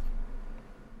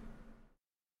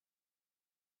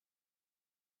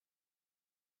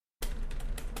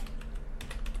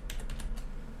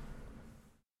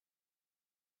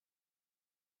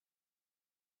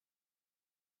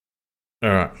 All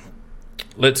right,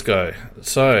 let's go.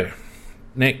 So,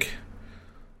 Nick,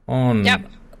 on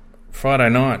Friday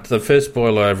night, the first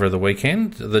boiler over of the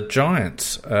weekend, the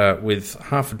Giants, with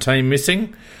half a team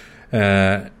missing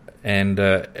and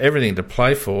everything to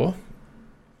play for.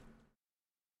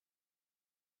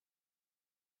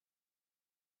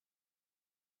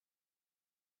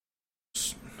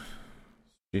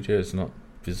 Studio is not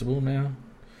visible now.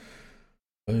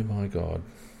 Oh my God.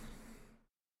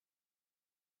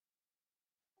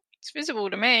 It's visible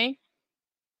to me.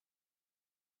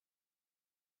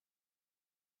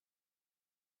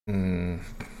 I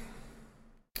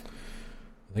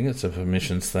think it's a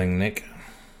permissions thing, Nick.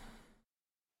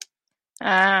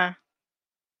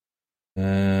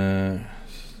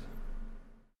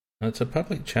 It's a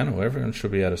public channel. Everyone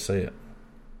should be able to see it.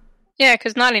 Yeah,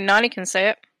 because 1990 can see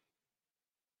it.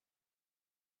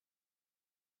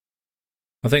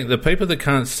 I think the people that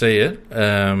can't see it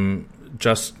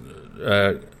just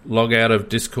log out of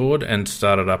Discord and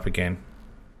start it up again.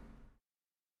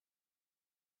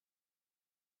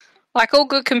 Like all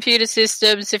good computer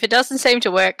systems, if it doesn't seem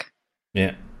to work,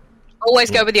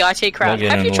 always go with the IT crowd.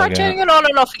 Have you tried turning it on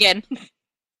and off again?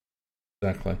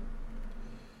 Exactly.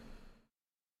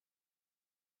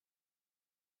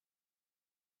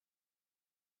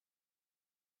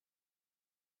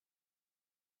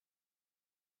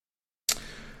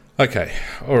 Okay,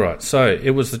 all right. So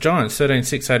it was the Giants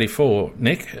 13-6-84.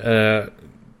 Nick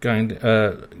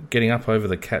getting up over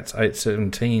the Cats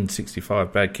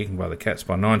 8-17-65. Bad kicking by the Cats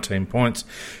by 19 points,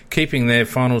 keeping their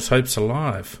finals hopes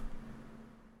alive.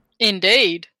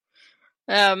 Indeed.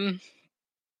 Some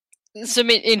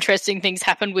interesting things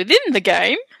happened within the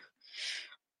game,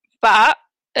 but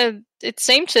it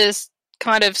seemed to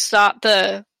kind of start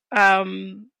a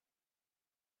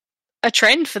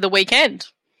trend for the weekend.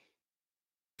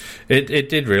 It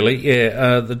did really,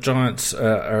 yeah. The Giants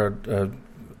are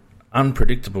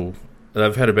unpredictable.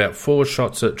 They've had about 4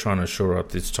 shots at trying to shore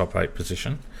up this top 8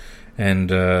 position,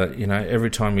 and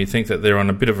every time you think that they're on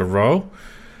a bit of a roll,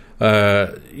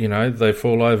 they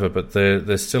fall over. But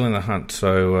they're still in the hunt.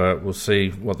 So we'll see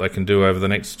what they can do over the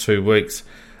next 2 weeks.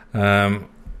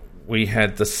 We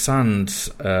had the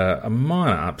Suns, a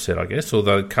minor upset, I guess,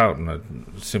 although Carlton are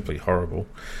simply horrible.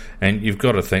 And you've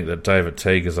got to think that David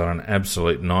Teague is on an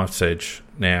absolute knife's edge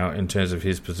now in terms of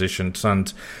his position.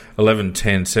 Suns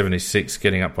 11-10-76,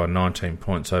 getting up by 19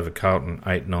 points over Carlton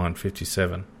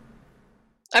 8-9-57.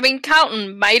 I mean,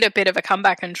 Carlton made a bit of a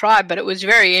comeback and tried, but it was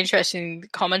very interesting. The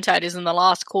commentators in the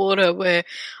last quarter were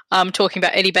talking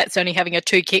about Eddie Betts only having a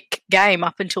 2-kick game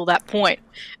up until that point.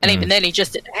 And even then he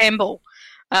just did a handball.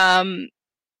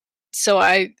 So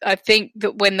I think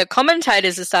that when the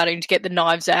commentators are starting to get the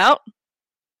knives out,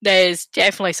 there's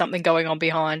definitely something going on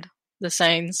behind the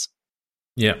scenes.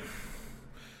 Yeah,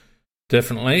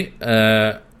 definitely.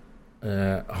 I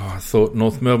thought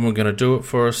North Melbourne were going to do it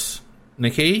for us,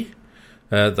 Nikki.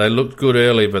 They looked good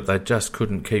early, but they just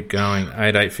couldn't keep going.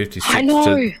 8-8-56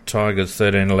 to Tigers,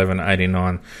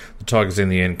 13-11-89. The Tigers in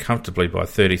the end comfortably by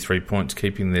 33 points,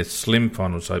 keeping their slim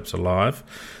finals hopes alive.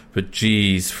 But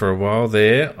geez, for a while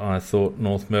there, I thought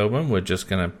North Melbourne were just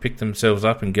going to pick themselves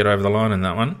up and get over the line in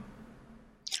that one.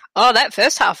 Oh, that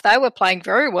first half, they were playing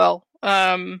very well.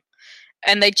 And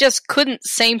they just couldn't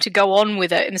seem to go on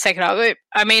with it in the second half.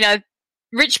 I mean,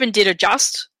 Richmond did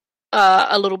adjust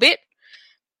a little bit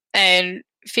and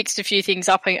fixed a few things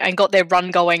up and got their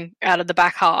run going out of the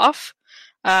back half.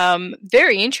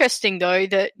 Very interesting, though,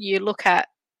 that you look at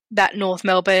that North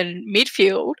Melbourne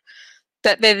midfield,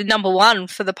 that they're the number one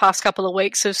for the past couple of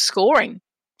weeks of scoring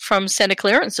from centre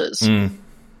clearances.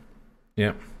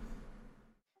 Yeah.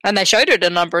 And they showed it a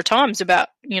number of times about,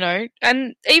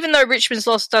 and even though Richmond's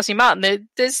lost Dusty Martin,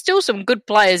 there's still some good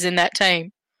players in that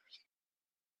team.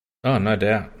 Oh, no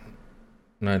doubt.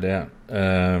 No doubt.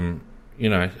 They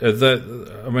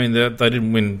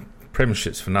didn't win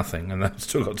premierships for nothing, and they've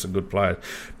still got some good players.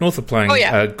 North are playing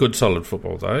good, solid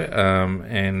football, though,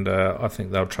 and I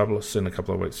think they'll trouble us in a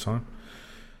couple of weeks' time.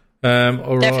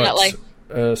 All Definitely.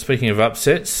 Right. Speaking of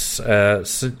upsets,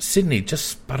 Sydney just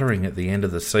sputtering at the end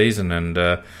of the season, and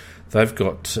they've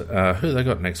got who they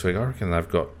got next week? I reckon they've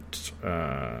got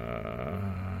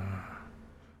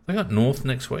North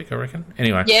next week. I reckon.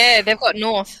 Anyway, yeah, they've got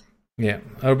North. Yeah,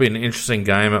 that'll be an interesting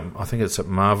game. I think it's at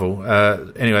Marvel.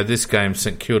 Anyway, this game,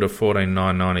 St Kilda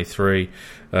 14-9-93,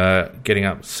 getting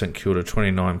up St Kilda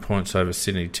 29 points over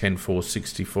Sydney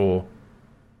 10-4-64.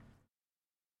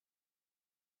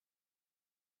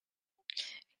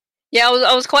 Yeah,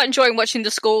 I was quite enjoying watching the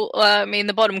score in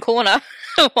the bottom corner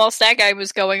whilst that game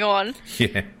was going on.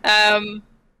 Yeah.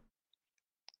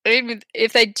 Even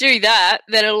if they do that,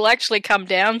 then it'll actually come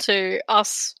down to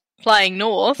us playing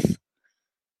North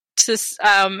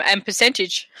and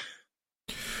percentage.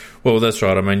 Well, that's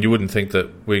right. I mean, you wouldn't think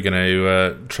that we're going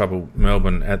to trouble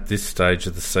Melbourne at this stage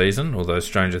of the season, although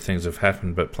stranger things have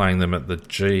happened, but playing them at the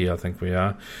G, I think we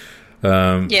are.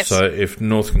 Yes. So if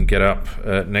North can get up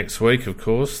next week, of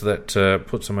course, that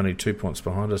puts them only 2 points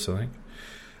behind us, I think.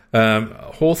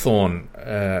 Hawthorn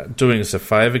doing us a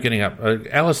favour, getting up.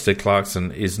 Alistair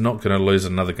Clarkson is not going to lose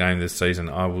another game this season.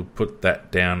 I will put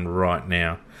that down right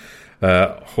now.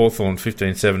 Hawthorn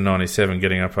 15-7-97,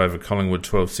 getting up over Collingwood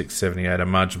 12-6-78, a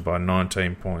margin by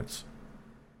 19 points.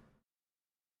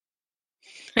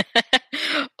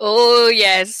 Oh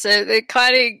yes, so you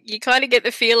kind of get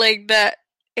the feeling that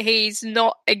he's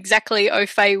not exactly au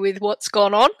fait with what's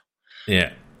gone on.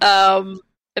 Yeah. A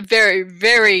very,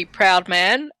 very proud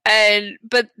man,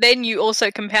 but then you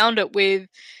also compound it with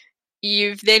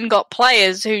you've then got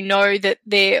players who know that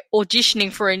they're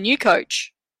auditioning for a new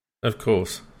coach. Of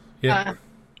course. Yeah.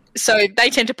 So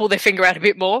they tend to pull their finger out a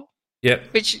bit more.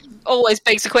 Yep. Which always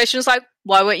begs the question, it's like,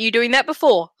 why weren't you doing that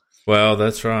before? Well,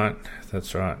 that's right.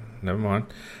 That's right. Never mind.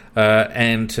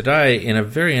 And today, in a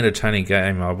very entertaining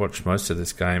game, I watched most of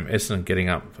this game, Essendon getting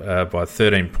up by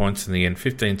 13 points in the end,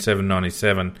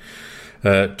 15-7-97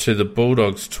 to the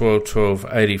Bulldogs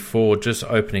 12-12-84, just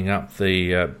opening up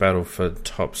the battle for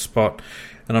top spot.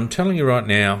 And I'm telling you right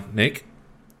now, Nick,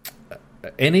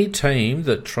 any team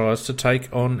that tries to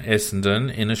take on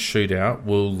Essendon in a shootout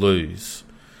will lose.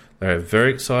 They're a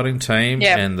very exciting team,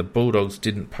 and the Bulldogs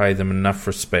didn't pay them enough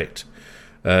respect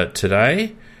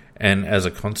today, and as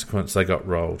a consequence, they got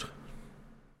rolled.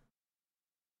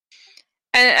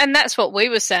 And that's what we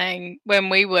were saying when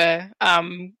we were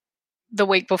the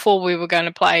week before we were going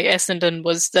to play Essendon,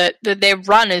 was that their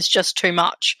run is just too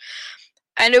much.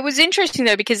 And it was interesting,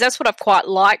 though, because that's what I've quite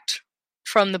liked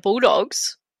from the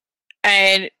Bulldogs.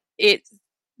 And it's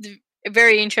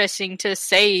very interesting to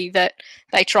see that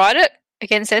they tried it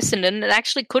against Essendon and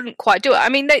actually couldn't quite do it. I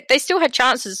mean, they still had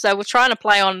chances. They were trying to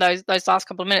play on those last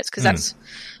couple of minutes because that's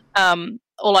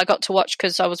all I got to watch,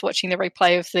 because I was watching the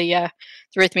replay of the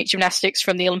rhythmic gymnastics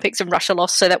from the Olympics and Russia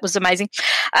lost, so that was amazing.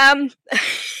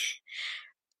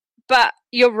 But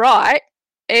you're right.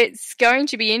 It's going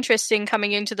to be interesting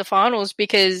coming into the finals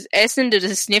because Essendon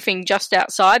is sniffing just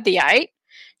outside the 8.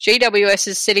 GWS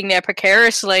is sitting there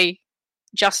precariously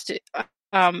just in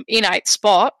 8th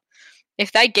spot.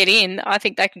 If they get in, I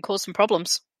think they can cause some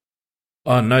problems.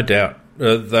 Oh, no doubt.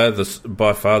 They're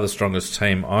by far the strongest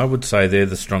team. I would say they're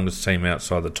the strongest team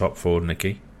outside the top 4,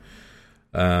 Nikki.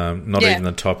 Not even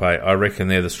the top 8. I reckon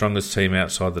they're the strongest team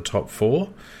outside the top 4.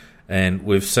 And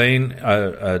we've seen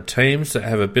teams that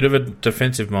have a bit of a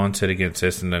defensive mindset against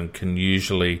Essendon can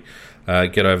usually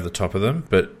get over the top of them.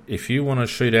 But if you want to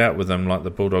shoot out with them like the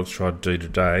Bulldogs tried to do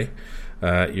today,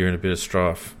 you're in a bit of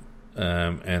strife.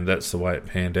 And that's the way it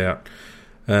panned out.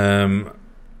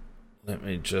 Let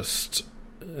me just...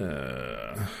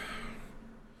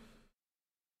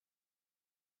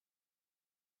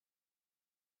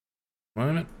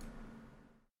 moment.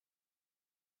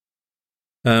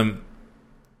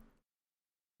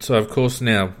 So, of course,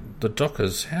 now, the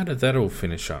Dockers, how did that all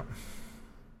finish up?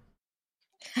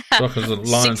 Dockers, the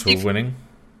Lions were winning.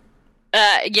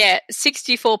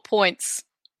 64 points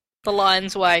the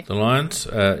Lions' way. The Lions,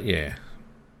 yeah.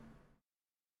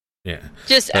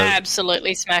 Just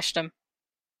absolutely smashed them.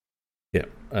 Yeah.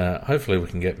 Hopefully we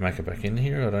can get Macca back in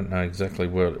here. I don't know exactly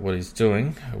what he's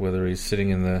doing, whether he's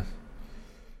sitting in the...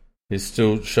 He's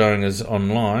still showing us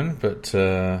online, but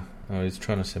he's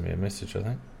trying to send me a message, I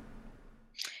think.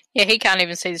 Yeah, he can't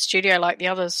even see the studio like the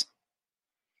others.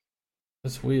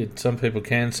 That's weird. Some people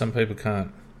can, some people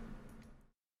can't.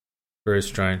 Very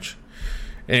strange.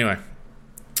 Anyway,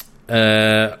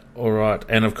 all right.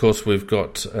 And, of course, we've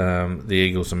got the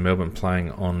Eagles and Melbourne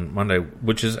playing on Monday,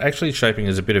 which is actually shaping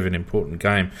as a bit of an important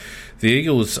game. The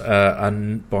Eagles are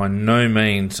by no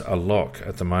means a lock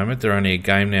at the moment. They're only a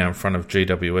game now in front of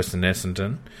GWS and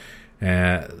Essendon.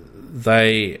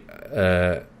 They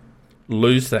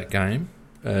lose that game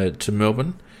to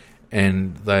Melbourne,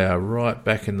 and they are right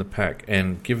back in the pack.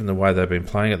 And given the way they've been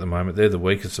playing at the moment, they're the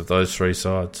weakest of those three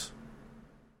sides.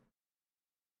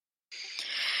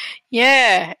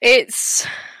 Yeah,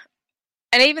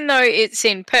 and even though it's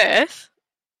in Perth,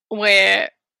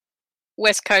 where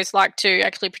West Coast like to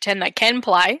actually pretend they can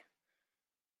play,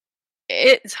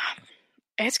 it's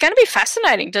going to be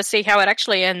fascinating to see how it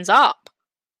actually ends up,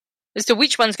 as to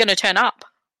which one's going to turn up.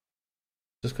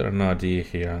 Just got an idea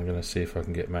here. I'm going to see if I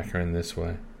can get Macca in this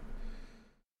way.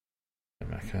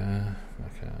 Macca.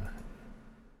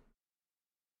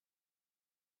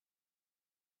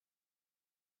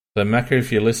 So, Macca,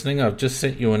 if you're listening, I've just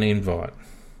sent you an invite.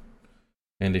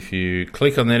 And if you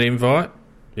click on that invite,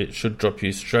 it should drop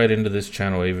you straight into this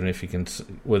channel, even if you can,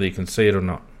 whether you can see it or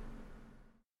not.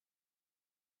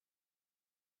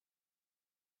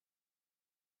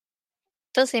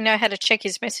 Does he know how to check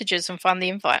his messages and find the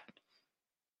invite?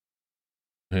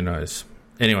 Who knows?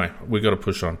 Anyway, we've got to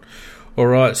push on. All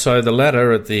right, so the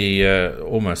ladder at the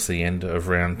almost the end of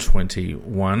round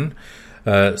 21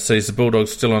 sees the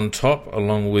Bulldogs still on top,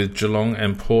 along with Geelong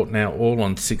and Port now all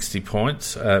on 60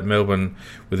 points. Melbourne,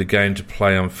 with a game to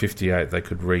play, on 58. They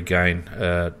could regain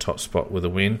top spot with a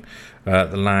win.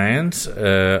 The Lions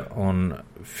on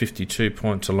 52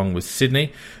 points, along with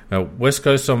Sydney. West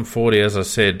Coast on 40, as I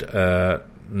said,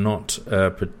 not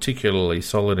particularly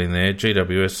solid in there.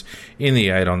 GWS in the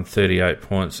 8 on 38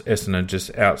 points. Essendon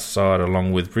just outside,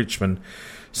 along with Richmond,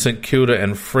 St Kilda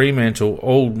and Fremantle,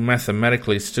 all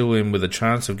mathematically still in with a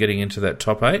chance of getting into that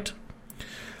top 8.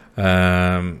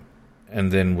 And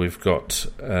then we've got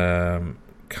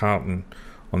Carlton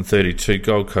on 32,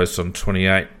 Gold Coast on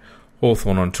 28,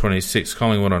 Hawthorn on 26,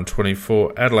 Collingwood on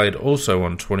 24, Adelaide also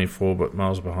on 24 but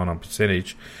miles behind on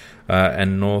percentage,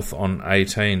 and North on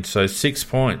 18. So 6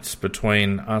 points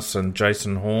between us and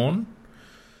Jason Horn.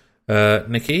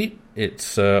 Nikki,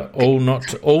 it's all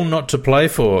not to play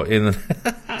for in the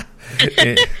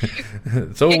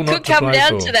it's all it not could come to play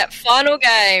down for. to that final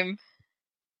game.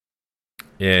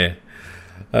 Yeah.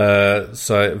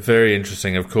 So very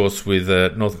interesting, of course, with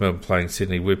North Melbourne playing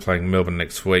Sydney. We're playing Melbourne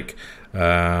next week.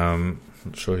 Not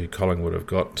sure who Collingwood have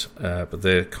got, but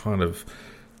they're kind of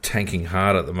tanking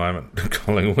hard at the moment,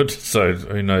 Collingwood. So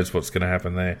who knows what's going to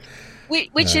happen there.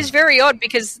 Which is very odd,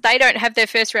 because they don't have their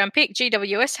first round pick.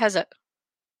 GWS has it.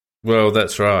 Well,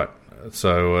 that's right.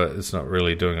 So it's not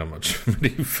really doing them much many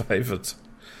favours.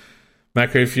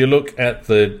 Macca, if you look at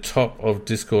the top of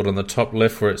Discord on the top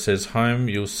left where it says home,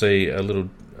 you'll see a little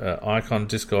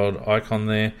Discord icon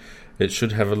there. It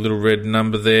should have a little red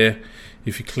number there.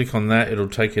 If you click on that, it'll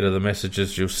take you to the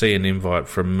messages. You'll see an invite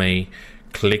from me.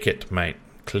 Click it, mate.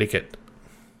 Click it.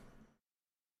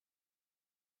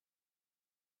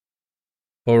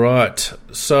 All right.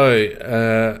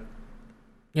 So,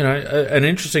 an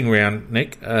interesting round,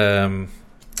 Nick.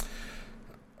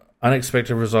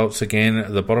 Unexpected results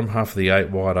again. The bottom half of the 8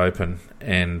 wide open,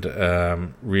 and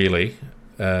really,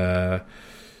 I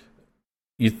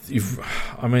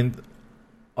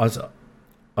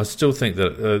still think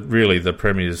that really the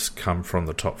premiers come from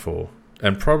the top 4,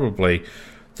 and probably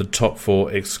the top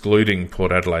 4 excluding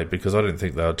Port Adelaide, because I didn't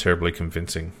think they were terribly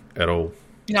convincing at all.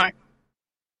 No,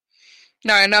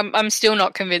 and I'm still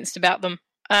not convinced about them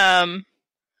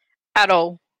at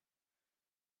all.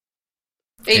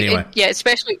 Anyway.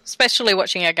 Especially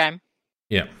watching our game.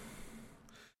 Yeah.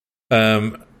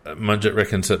 Mudgett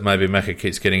reckons that maybe Macca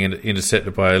keeps getting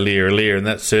intercepted by Alir, and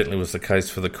that certainly was the case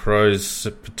for the Crows,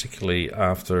 particularly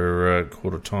after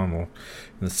quarter time, or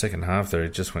in the second half there,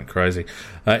 it just went crazy.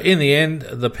 In the end,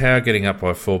 the Power getting up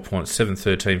by 4 points,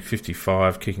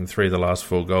 7-13-55, kicking 3 of the last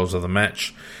 4 goals of the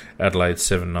match. Adelaide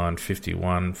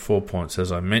 7-9-51, 4 points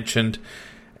as I mentioned.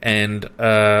 And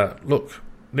look,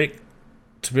 Nick,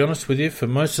 to be honest with you, for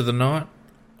most of the night,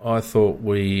 I thought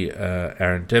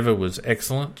our endeavour was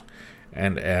excellent,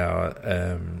 and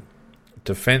our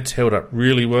defence held up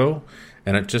really well,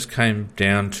 and it just came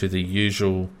down to the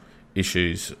usual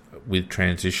issues with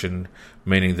transition,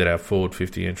 meaning that our forward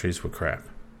 50 entries were crap.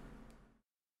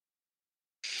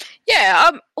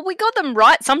 Yeah, we got them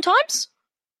right sometimes.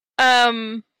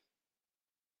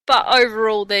 But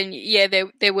overall, then, yeah,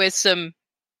 there were some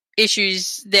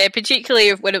issues there,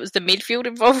 particularly when it was the midfield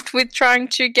involved with trying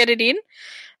to get it in.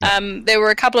 There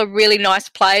were a couple of really nice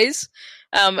plays,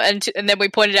 and then we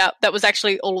pointed out that was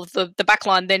actually all of the back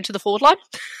line then to the forward line,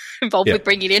 involved with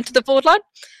bringing it into the forward line.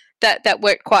 That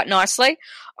worked quite nicely.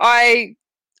 I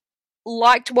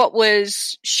liked what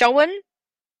was shown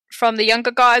from the younger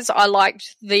guys. I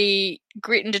liked the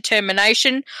grit and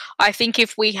determination. I think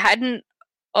if we hadn't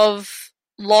of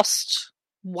lost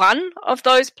one of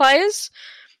those players,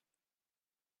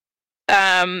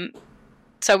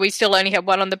 so we still only had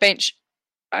one on the bench,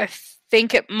 I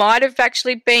think it might have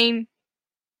actually been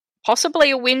possibly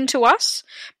a win to us,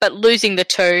 but losing the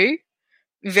two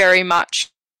very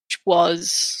much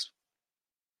was...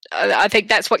 I think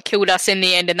that's what killed us in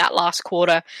the end in that last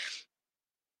quarter.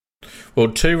 Well,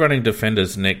 two running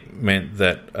defenders, Nick, meant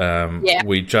that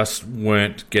we just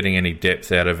weren't getting any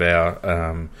depth out of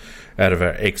our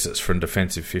exits from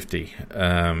defensive 50.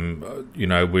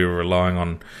 We were relying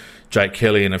on Jake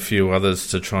Kelly and a few others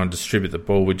to try and distribute the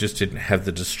ball. We just didn't have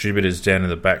the distributors down in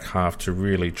the back half to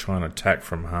really try and attack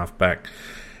from half back,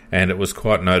 and it was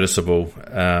quite noticeable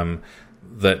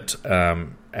that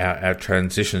our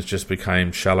transitions just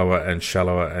became shallower and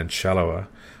shallower and shallower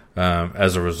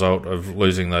as a result of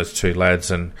losing those two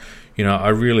lads. And, I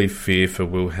really fear for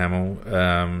Will Hamill,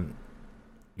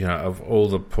 of all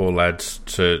the poor lads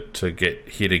to get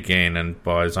hit again and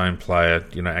by his own player,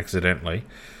 accidentally.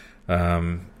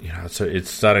 So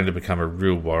it's starting to become a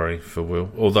real worry for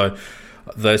Will. Although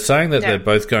they're saying that they're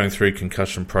both going through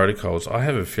concussion protocols, I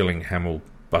have a feeling Hamill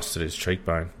busted his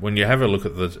cheekbone. When you have a look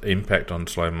at the impact on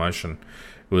slow motion,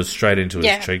 it was straight into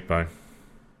his cheekbone.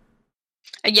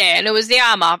 Yeah, and it was the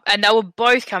arm up, and they were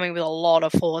both coming with a lot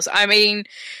of force. I mean,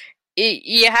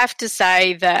 you have to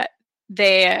say that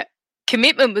their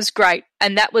commitment was great,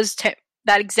 and that was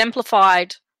that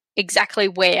exemplified exactly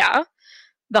where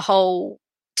the whole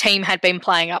team had been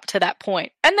playing up to that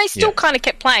point. And they still kind of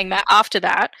kept playing that after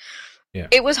that. Yeah.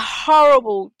 It was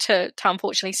horrible to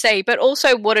unfortunately see, but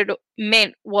also what it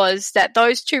meant was that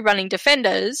those two running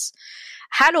defenders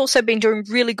had also been doing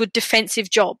really good defensive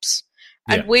jobs.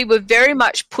 And we were very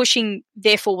much pushing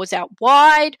their forwards out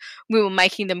wide. We were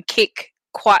making them kick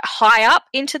quite high up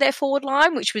into their forward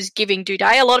line, which was giving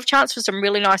Duday a lot of chance for some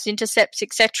really nice intercepts,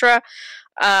 etc.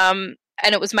 And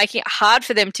it was making it hard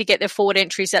for them to get their forward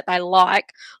entries that they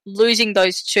like. Losing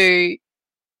those two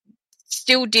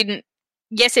still didn't...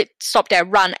 Yes, it stopped our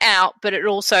run out, but it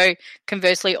also,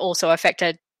 conversely, also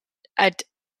affected our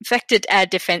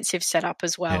defensive setup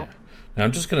as well. Yeah. Now,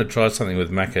 I'm just going to try something with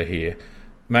Macca here.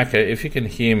 Macca, if you can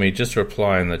hear me, just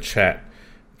reply in the chat.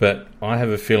 But I have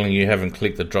a feeling you haven't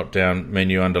clicked the drop-down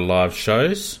menu under live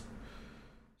shows.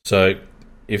 So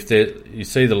if you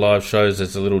see the live shows,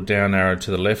 there's a little down arrow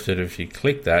to the left, and if you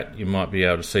click that, you might be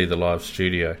able to see the live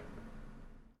studio.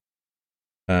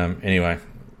 Anyway,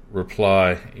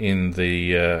 reply in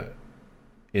the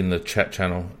chat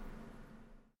channel.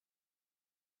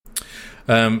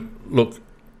 Look,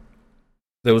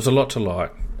 there was a lot to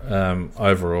like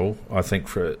overall. I think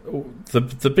for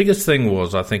the biggest thing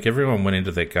was, I think everyone went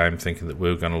into that game thinking that we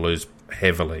were going to lose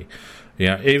heavily.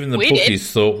 Even the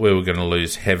bookies thought we were going to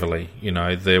lose heavily.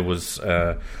 There was,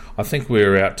 I think we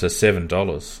were out to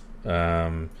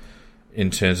 $7 in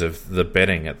terms of the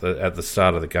betting at the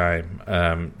start of the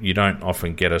game. You don't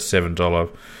often get a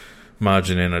 $7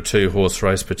 margin in a 2-horse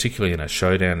race, particularly in a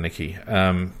showdown, Nikki.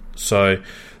 So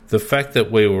the fact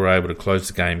that we were able to close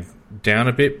the game down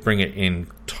a bit, bring it in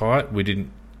tight,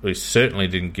 we certainly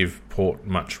didn't give Port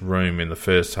much room in the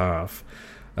first half.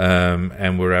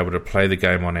 And we're able to play the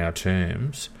game on our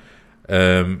terms,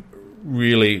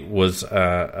 really was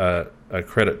a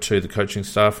credit to the coaching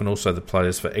staff and also the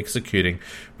players for executing,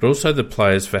 but also the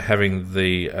players for having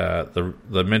the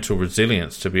mental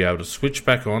resilience to be able to switch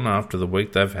back on after the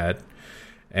week they've had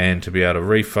and to be able to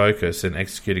refocus and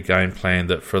execute a game plan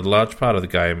that for a large part of the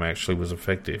game actually was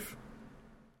effective.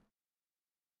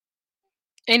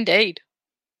 Indeed.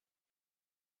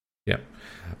 Yeah.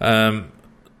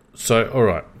 So, all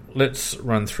right, let's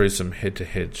run through some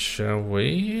head-to-heads, shall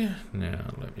we?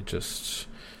 Now, let me just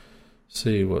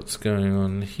see what's going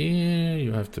on here.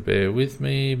 You have to bear with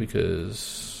me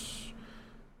because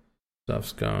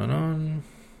stuff's going on.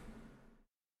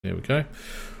 There we go.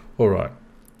 All right.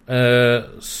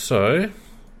 So,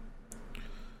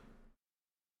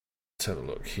 let's have a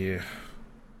look here.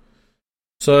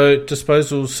 So,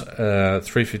 disposals,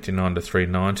 359 to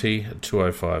 390,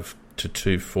 205 to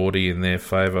 240 in their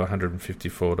favour,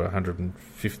 154 to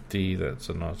 150. That's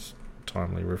a nice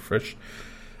timely refresh.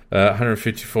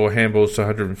 154 handballs to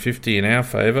 150 in our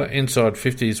favour. Inside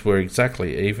 50s were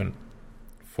exactly even,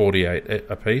 48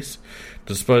 apiece.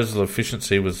 Disposal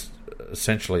efficiency was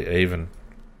essentially even.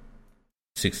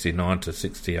 69 to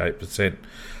 68%,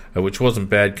 which wasn't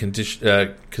bad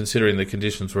considering the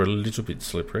conditions were a little bit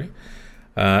slippery.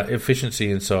 Efficiency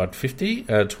inside 50,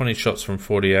 20 shots from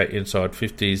 48 inside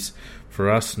 50s for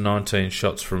us, 19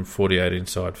 shots from 48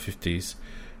 inside 50s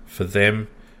for them.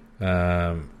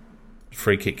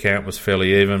 Free kick count was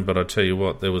fairly even, but I tell you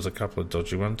what, there was a couple of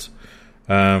dodgy ones.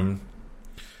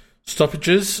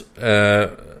 Stoppages,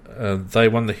 they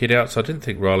won the hit-outs. I didn't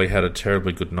think Riley had a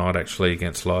terribly good night, actually,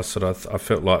 against Lysett. I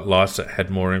felt like Lysett had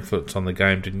more influence on the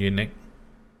game, didn't you, Nick?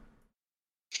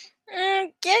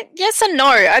 Yes and no.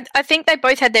 I think they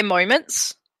both had their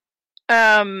moments.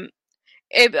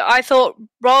 I thought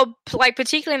Rob, like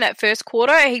particularly in that first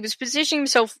quarter, he was positioning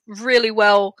himself really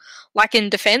well, like in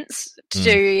defence,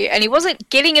 and he wasn't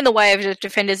getting in the way of the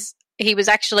defenders. He was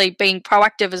actually being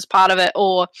proactive as part of it,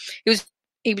 or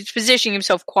he was positioning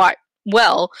himself quite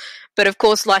well. But of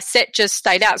course, Lysett just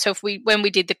stayed out. So when we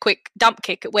did the quick dump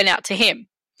kick, it went out to him.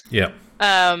 Yeah.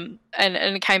 And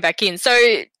it came back in. So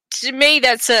to me,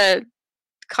 that's a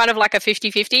kind of like a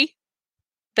 50-50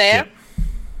 there.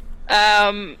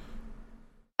 Yeah.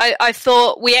 I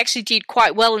thought we actually did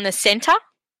quite well in the centre.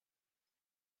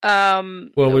 Well,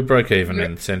 we broke even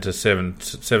in centre, 7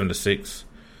 to 6.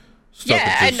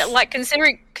 Yeah, and like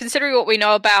considering what we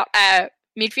know about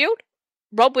midfield,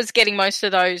 Rob was getting most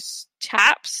of those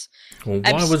taps. Well,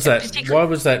 why was that? Why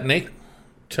was that, Nick?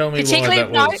 Tell me why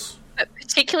that was.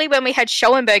 Particularly when we had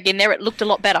Schoenberg in there, it looked a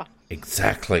lot better.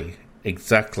 Exactly.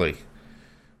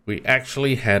 We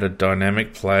actually had a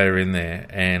dynamic player in there,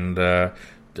 and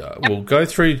we'll go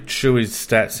through Shuey's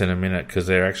stats in a minute because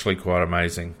they're actually quite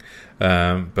amazing.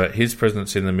 But his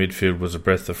presence in the midfield was a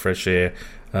breath of fresh air.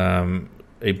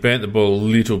 He burnt the ball a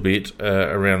little bit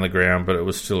around the ground, but it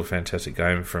was still a fantastic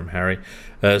game from Harry.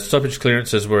 Stoppage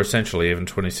clearances were essentially even,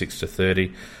 26 to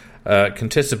 30.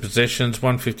 Contested possessions,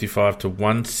 155 to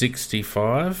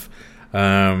 165.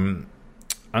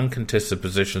 Uncontested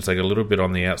possessions, they got a little bit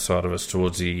on the outside of us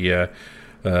towards the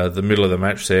middle of the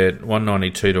match there.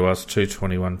 192 to us,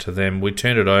 221 to them. We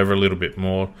turned it over a little bit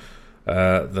more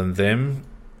than them.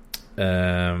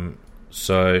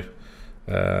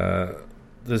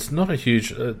 There's not a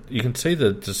huge... you can see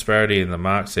the disparity in the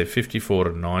marks there, 54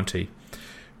 to 90,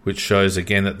 which shows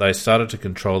again that they started to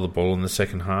control the ball in the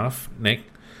second half, Nick.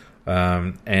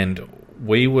 And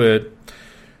we were...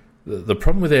 The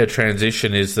problem with our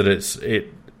transition is that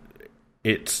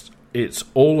it's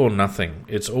all or nothing.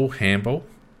 It's all handball.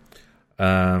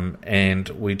 And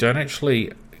we don't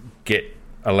actually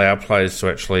allow players to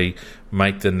actually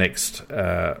make the next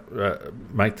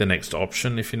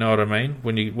option, if you know what I mean.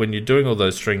 When you're doing all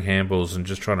those string handballs and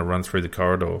just trying to run through the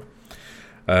corridor,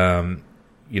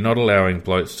 you're not allowing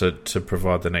blokes to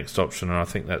provide the next option, and I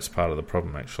think that's part of the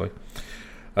problem actually.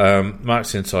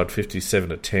 Marks inside 57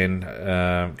 to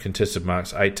 10, contested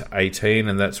marks 8 to 18,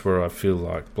 and that's where I feel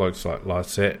like blokes like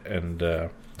Lysett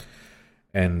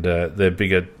and their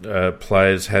bigger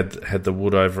players had the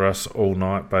wood over us all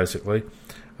night basically.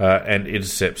 And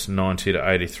intercepts 90 to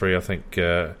 83. I think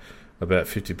about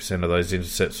 50% of those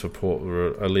intercepts for Port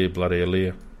were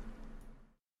Alir.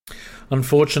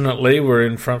 Unfortunately, we're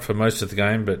in front for most of the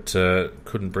game, but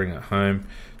couldn't bring it home.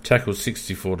 Tackles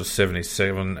 64 to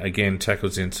 77. Again,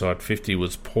 tackles inside 50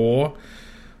 was poor.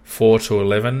 4 to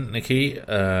 11, Nicky.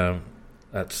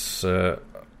 That's a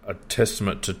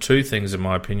testament to two things, in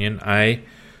my opinion. A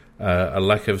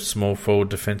lack of small forward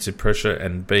defensive pressure,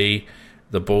 and B,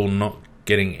 the ball not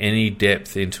getting any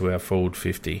depth into our forward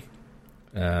 50.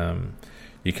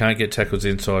 You can't get tackles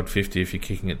inside 50 if you're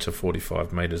kicking it to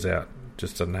 45 metres out. It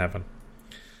just doesn't happen.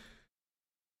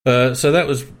 So that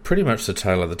was pretty much the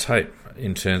tale of the tape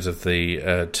in terms of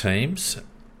the teams.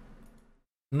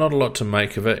 Not a lot to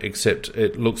make of it, except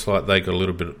it looks like they got a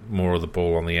little bit more of the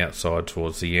ball on the outside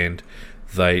towards the end.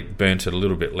 They burnt it a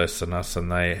little bit less than us,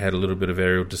 and they had a little bit of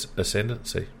aerial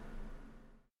ascendancy.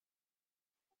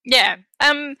 Yeah,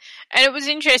 and it was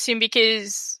interesting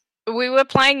because we were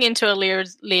playing into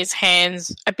Alir's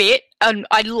hands a bit, and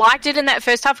I liked it in that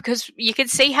first half because you could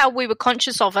see how we were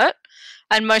conscious of it,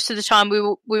 and most of the time we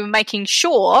were making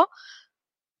sure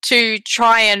to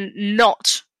try and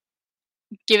not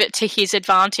give it to his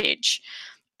advantage.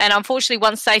 And unfortunately,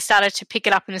 once they started to pick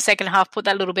it up in the second half, put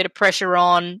that little bit of pressure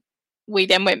on, we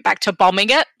then went back to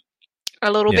bombing it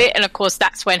a little bit, and of course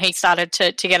that's when he started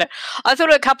to get it. I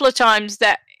thought a couple of times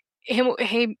that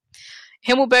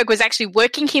Himmelberg was actually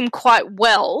working him quite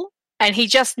well, and he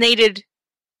just needed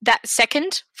that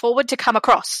second forward to come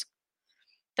across.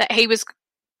 That he was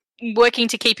working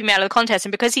to keep him out of the contest,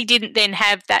 and because he didn't then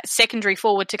have that secondary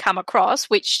forward to come across,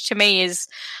 which to me is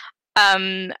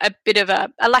a bit of a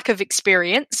lack of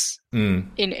experience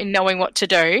in knowing what to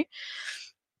do,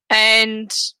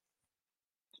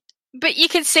 But you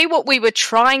can see what we were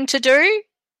trying to do,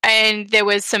 and there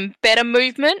was some better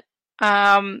movement.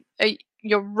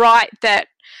 You're right that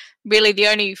really the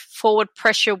only forward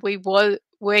pressure we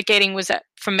were getting was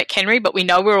from McHenry, but we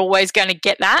know we're always going to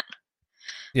get that.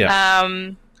 Yeah.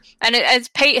 And as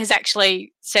Pete has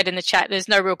actually said in the chat, there's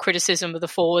no real criticism of the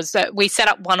forwards, that we set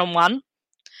up one-on-one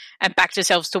and backed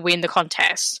ourselves to win the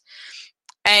contest.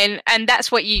 And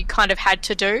that's what you kind of had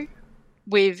to do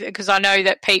because I know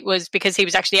that Pete was, because he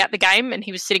was actually at the game and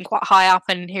he was sitting quite high up,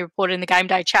 and he reported in the game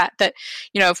day chat that,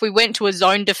 if we went to a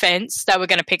zone defence, they were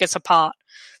going to pick us apart.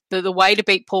 The way to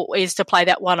beat Port is to play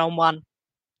that one-on-one.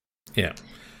 Yeah.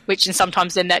 Which, and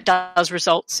sometimes then that does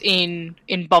results in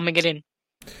bombing it in.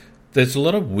 There's a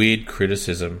lot of weird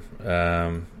criticism.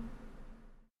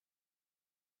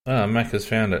 Mac has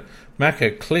found it.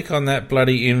 Macca, click on that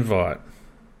bloody invite.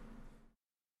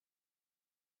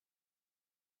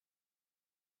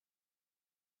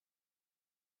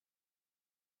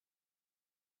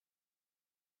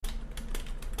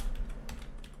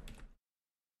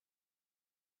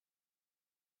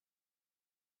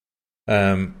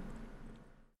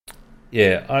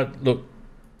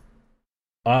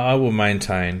 I will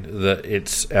maintain that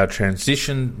it's our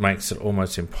transition makes it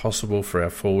almost impossible for our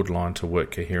forward line to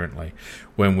work coherently.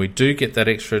 When we do get that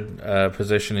extra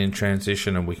possession in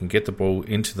transition and we can get the ball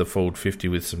into the forward 50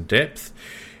 with some depth,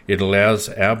 it allows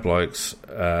our blokes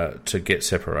to get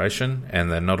separation,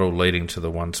 and they're not all leading to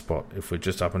the one spot. If we're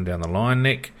just up and down the line,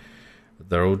 Nick,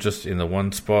 they're all just in the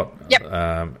one spot. Yep.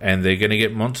 And they're going to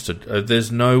get monstered.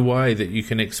 There's no way that you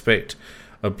can expect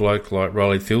a bloke like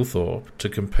Riley Thilthorpe to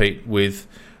compete with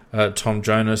Tom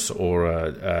Jonas or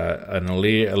an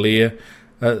Aaliyah.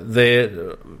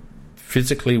 They're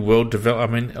physically well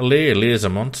developed. I mean, Aaliyah's a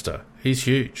monster. He's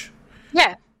huge.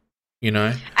 Yeah.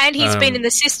 And he's been in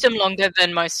the system longer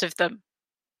than most of them.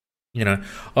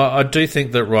 I do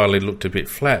think that Riley looked a bit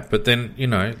flat, but then,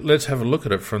 let's have a look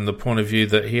at it from the point of view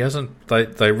that he hasn't.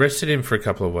 They rested him for a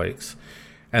couple of weeks,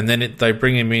 and then they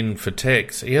bring him in for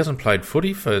Tex. He hasn't played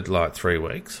footy for like 3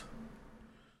 weeks.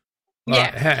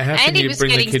 How can you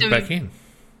bring the kid back in?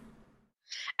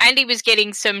 And he was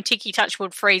getting some Tiki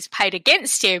Touchwood frees paid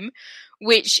against him,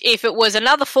 which if it was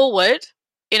another forward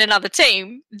in another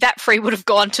team, that free would have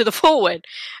gone to the forward.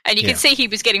 And you can see he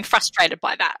was getting frustrated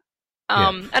by that.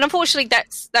 And unfortunately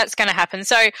that's going to happen.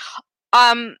 So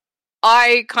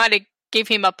I kind of give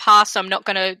him a pass. I'm not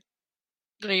going to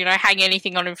hang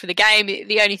anything on him for the game.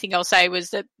 The only thing I'll say was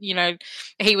that,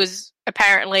 he was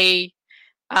apparently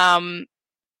like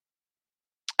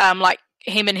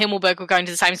him and Himmelberg were going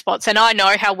to the same spots. And I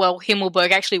know how well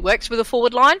Himmelberg actually works with a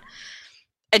forward line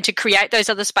and to create those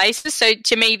other spaces. So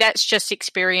to me, that's just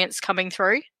experience coming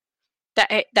through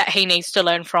that he needs to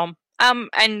learn from.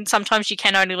 And sometimes you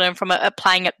can only learn from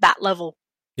playing at that level.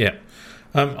 Yeah.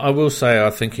 I will say I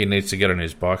think he needs to get on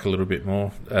his bike a little bit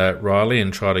more, Riley,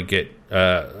 and try to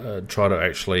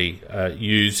actually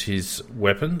use his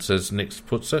weapons, as Nick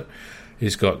puts it.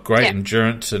 He's got great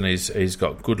endurance and he's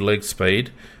got good leg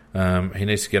speed. He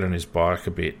needs to get on his bike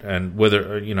a bit, and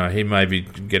whether he may be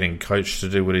getting coached to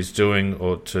do what he's doing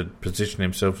or to position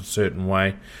himself a certain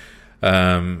way.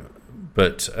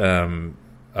 But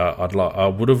I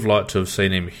would have liked to have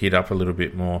seen him hit up a little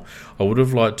bit more. I would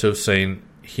have liked to have seen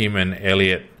him and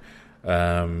Elliot,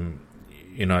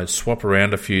 swap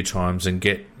around a few times and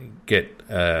get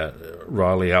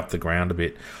Riley up the ground a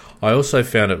bit. I also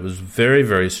found it was very,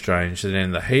 very strange that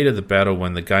in the heat of the battle,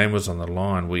 when the game was on the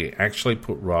line, we actually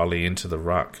put Riley into the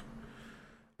ruck.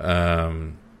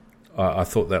 I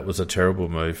thought that was a terrible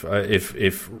move.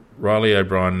 If Riley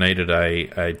O'Brien needed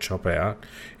a chop out,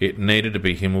 it needed to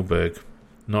be Himmelberg,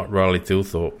 not Riley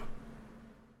Thilthorpe.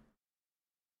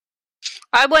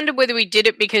 I wondered whether we did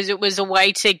it because it was a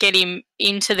way to get him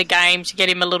into the game, to get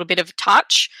him a little bit of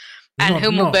touch, and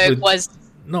Himmelberg was...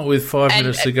 Not with 5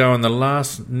 minutes to go in the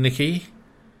last, Nicky.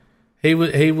 He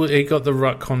got the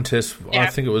ruck contest. Yeah. I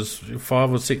think it was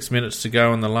 5 or 6 minutes to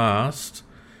go in the last.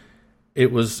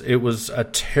 It was a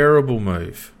terrible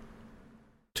move.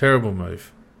 Terrible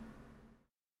move.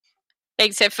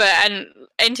 Except for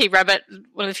NT Rabbit,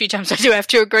 one of the few times I do have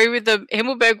to agree with them.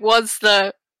 Himmelberg was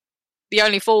the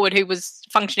only forward who was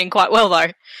functioning quite well,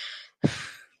 though.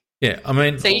 Yeah, I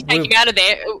mean, so you take him out of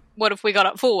there. What if we got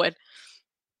up forward?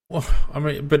 Well, I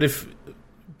mean, but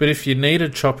if you need a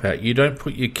chop out, you don't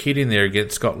put your kid in there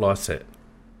against Scott Lysett.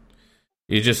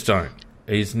 You just don't.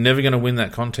 He's never going to win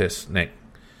that contest, Nick.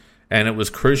 And it was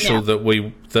crucial that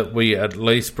we at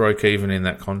least broke even in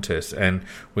that contest. And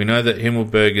we know that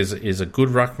Himmelberg is a good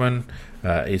ruckman.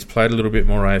 He's played a little bit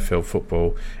more AFL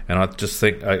football, and I just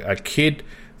think a kid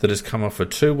that has come off a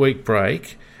 2-week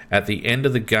break At the end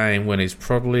of the game, when he's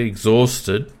probably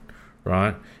exhausted,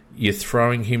 right, you're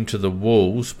throwing him to the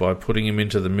wolves by putting him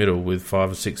into the middle with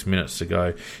 5 or 6 minutes to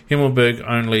go. Himmelberg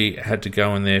only had to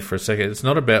go in there for a second. It's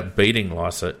not about beating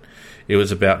Lycett. It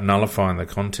was about nullifying the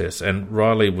contest. And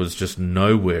Riley was just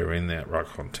nowhere in that ruck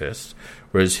contest,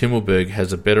 whereas Himmelberg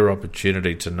has a better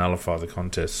opportunity to nullify the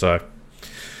contest. So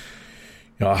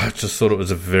I just thought it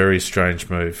was a very strange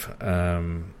move.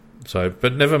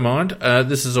 But never mind.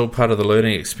 This is all part of the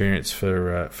learning experience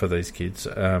for these kids.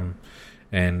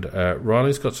 And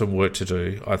Riley's got some work to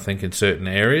do, I think, in certain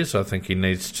areas. I think he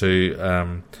needs to,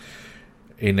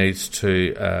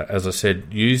 as I said,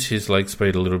 use his leg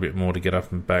speed a little bit more to get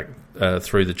up and back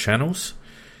through the channels.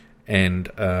 And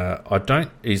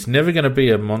he's never going to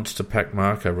be a monster pack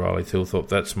marker, Riley Thilthorpe.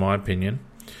 That's my opinion.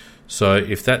 So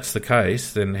if that's the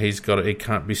case, then he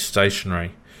can't be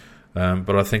stationary.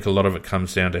 But I think a lot of it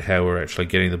comes down to how we're actually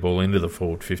getting the ball into the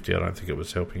forward 50. I don't think it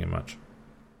was helping him much.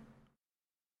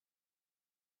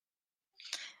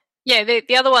 Yeah,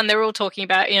 the other one they're all talking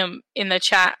about in the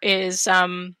chat is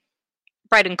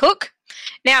Braden Cook.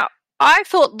 Now, I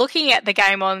thought looking at the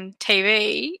game on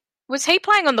TV, was he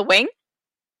playing on the wing?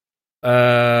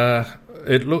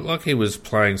 It looked like he was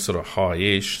playing sort of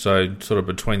high-ish, so sort of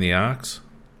between the arcs.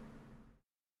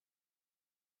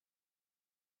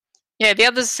 Yeah, the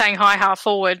others saying high half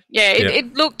forward. Yeah,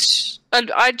 it looked...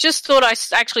 I just thought I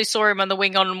actually saw him on the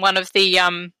wing on one of the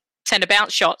centre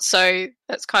bounce shots, so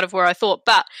that's kind of where I thought.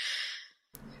 But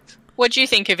what do you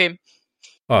think of him?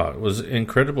 Oh, it was an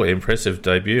incredibly impressive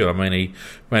debut. I mean, he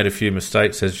made a few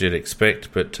mistakes, as you'd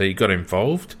expect, but he got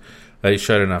involved. He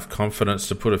showed enough confidence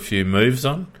to put a few moves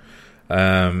on.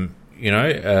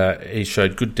 He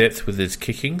showed good depth with his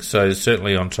kicking, so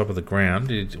certainly on top of the ground.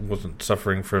 He wasn't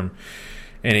suffering from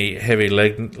any heavy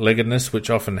leggedness, which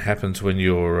often happens when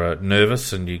you're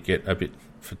nervous and you get a bit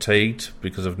fatigued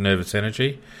because of nervous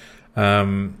energy.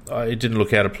 It didn't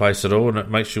look out of place at all, and it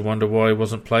makes you wonder why he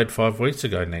wasn't played 5 weeks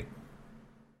ago, Nick.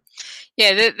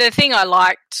 Yeah, the thing I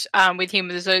liked with him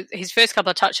was his first couple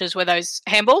of touches were those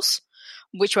handballs,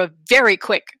 which were very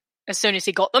quick as soon as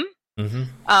he got them,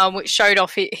 which showed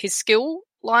off his skill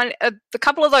line. A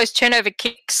couple of those turnover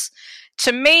kicks,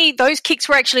 to me, those kicks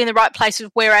were actually in the right places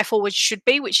where our forwards should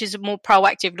be, which is more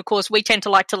proactive. And of course, we tend to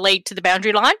like to lead to the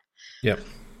boundary line. Yep.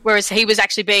 Whereas he was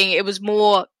actually it was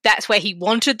more, that's where he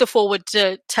wanted the forward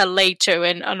to lead to.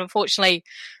 And unfortunately,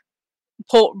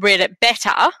 Port read it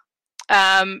better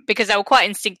because they were quite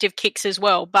instinctive kicks as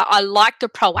well. But I like the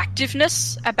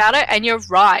proactiveness about it. And you're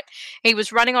right. He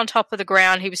was running on top of the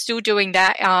ground. He was still doing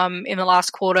that in the last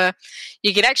quarter.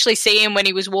 You could actually see him when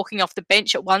he was walking off the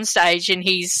bench at one stage, and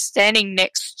he's standing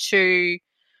next to,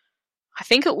 I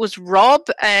think it was Rob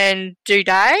and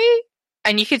Duday,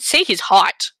 and you could see his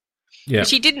height. Yeah.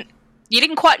 Which you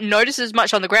didn't quite notice as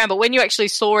much on the ground, but when you actually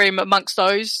saw him amongst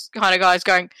those kind of guys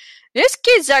going, this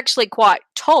kid's actually quite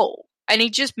tall, and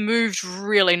he just moved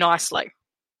really nicely.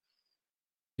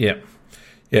 Yeah.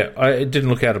 Yeah, it didn't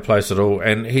look out of place at all,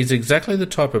 and he's exactly the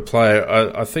type of player.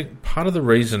 I think part of the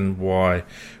reason why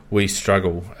we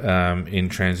struggle in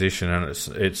transition, and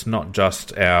it's not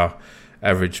just our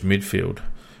average midfield,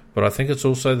 but I think it's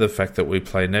also the fact that we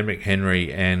play Ned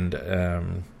McHenry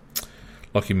and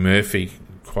Lockie Murphy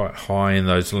quite high in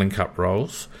those link-up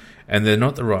roles, and they're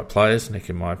not the right players, Nick,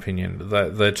 in my opinion.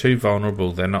 They're too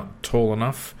vulnerable. They're not tall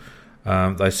enough.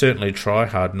 They certainly try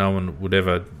hard. No one would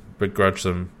ever begrudge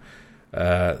them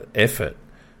effort,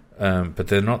 but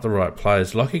they're not the right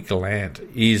players. Lockie Gallant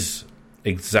is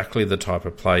exactly the type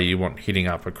of player you want hitting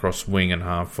up across wing and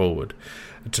half forward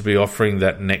to be offering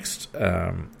that next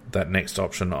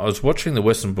option. I was watching the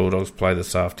Western Bulldogs play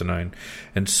this afternoon,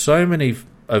 and so many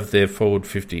of their forward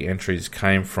 50 entries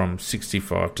came from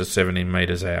 65 to 70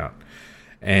 metres out,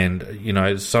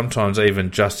 and sometimes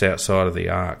even just outside of the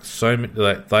arc. So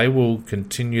they will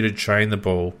continue to chain the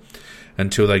ball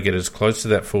until they get as close to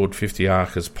that forward 50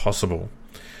 arc as possible.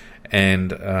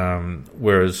 And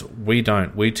whereas we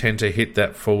don't, we tend to hit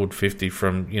that forward 50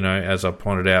 from, as I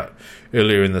pointed out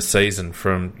earlier in the season,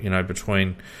 from,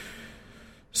 between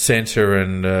centre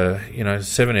and,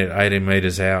 70 to 80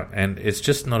 metres out. And it's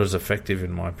just not as effective,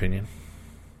 in my opinion.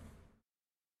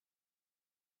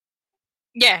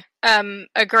 Yeah,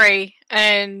 agree.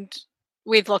 And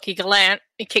with Lockie Gallant,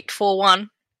 he kicked 4-1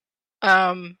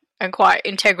 and quite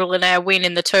integral in our win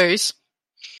in the twos.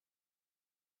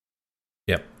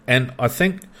 Yep. And I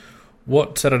think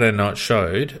what Saturday night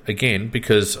showed, again,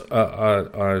 because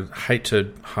I hate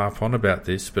to harp on about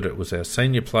this, but it was our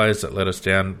senior players that let us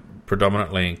down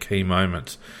predominantly in key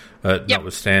moments,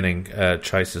 notwithstanding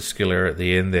Chase's skill error at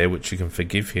the end there, which you can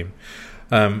forgive him.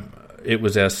 it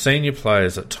was our senior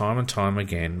players that time and time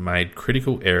again made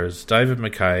critical errors. David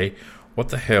McKay, what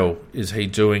the hell is he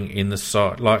doing in the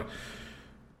side? Like,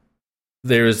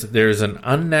 there is an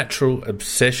unnatural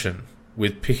obsession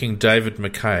with picking David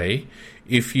McKay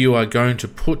if you are going to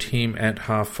put him at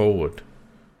half forward.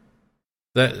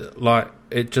 That, like,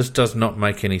 it just does not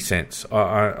make any sense.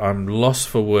 I'm lost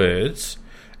for words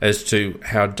as to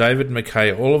how David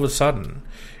McKay all of a sudden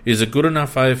is a good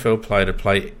enough AFL player to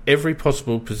play every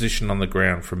possible position on the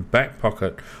ground, from back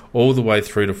pocket all the way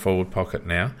through to forward pocket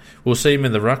now. We'll see him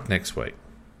in the ruck next week.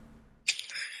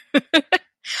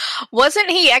 Wasn't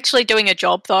he actually doing a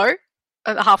job, though,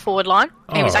 at the half-forward line?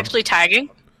 He was actually tagging.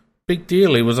 Big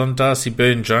deal. He was on Darcy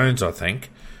Byrne-Jones, I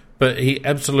think. But he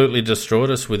absolutely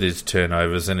destroyed us with his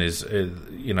turnovers and his,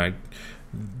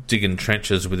 digging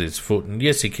trenches with his foot. And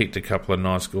yes, he kicked one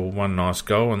nice goal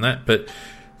on that. But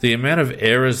the amount of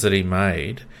errors that he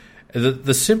made,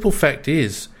 the simple fact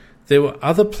is there were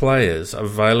other players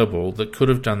available that could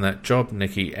have done that job,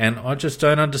 Nicky. And I just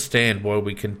don't understand why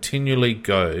we continually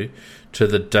go to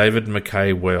the David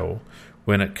McKay well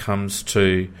when it comes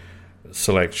to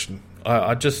selection.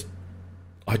 I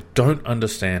don't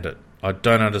understand it. I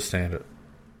don't understand it.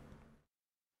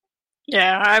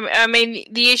 Yeah, I mean,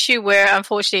 the issue where,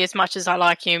 unfortunately, as much as I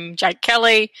like him, Jake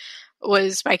Kelly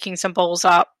was making some balls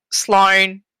up,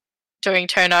 Sloan doing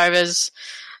turnovers,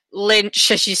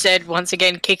 Lynch, as you said, once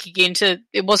again kicking into,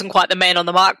 it wasn't quite the man on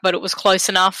the mark, but it was close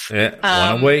enough.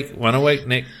 Yeah, one a week,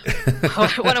 Nick.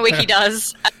 One a week he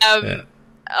does.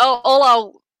 All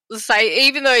I'll say,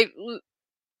 even though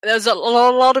there's a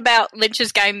lot about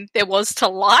Lynch's game there was to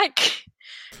like,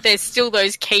 there's still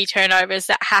those key turnovers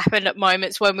that happened at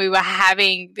moments when we were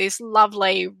having these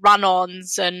lovely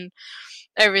run-ons and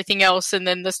everything else, and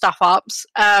then the stuff-ups.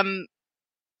 And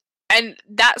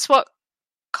that's what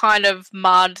kind of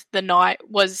marred the night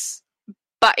was,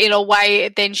 but in a way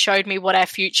it then showed me what our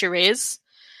future is,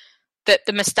 that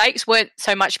the mistakes weren't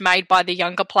so much made by the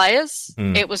younger players,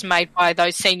 it was made by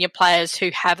those senior players who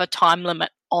have a time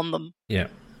limit on them.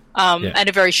 And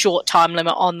a very short time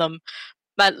limit on them.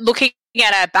 But looking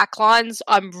at our backlines,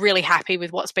 I'm really happy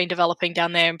with what's been developing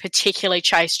down there, and particularly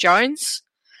Chase Jones.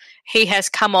 He has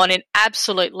come on in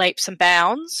absolute leaps and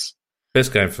bounds.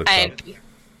 Best game for the club.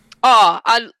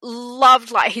 I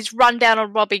loved his rundown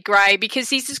on Robbie Gray, because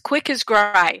he's as quick as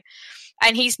Gray,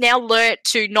 and he's now learnt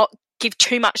to not give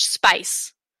too much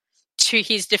space to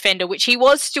his defender, which he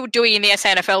was still doing in the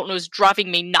SANFL, and it was driving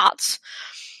me nuts.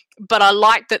 But I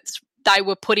like that they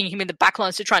were putting him in the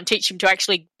backlines to try and teach him to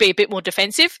actually be a bit more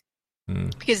defensive,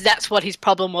 because that's what his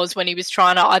problem was when he was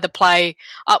trying to either play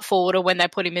up forward or when they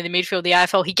put him in the midfield. The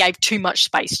AFL, he gave too much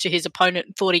space to his opponent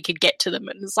and thought he could get to them.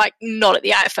 And it's like, not at the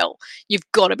AFL. You've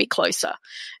got to be closer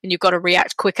and you've got to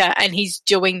react quicker. And he's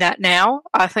doing that now.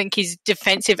 I think his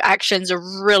defensive actions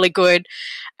are really good.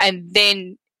 And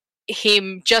then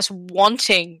him just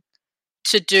wanting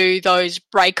to do those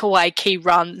breakaway key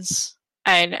runs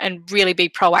and really be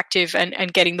proactive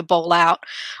and getting the ball out.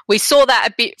 We saw that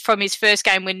a bit from his first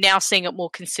game. We're now seeing it more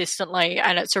consistently,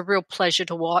 and it's a real pleasure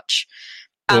to watch.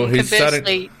 Well, he's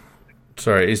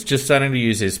just starting to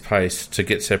use his pace to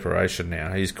get separation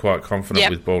now. He's quite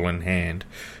confident with ball in hand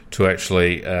to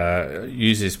actually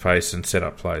use his pace and set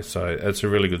up play. So that's a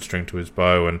really good string to his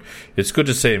bow, and it's good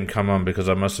to see him come on, because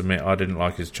I must admit I didn't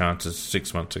like his chances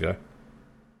 6 months ago.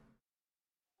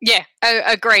 Yeah, I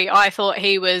agree. I thought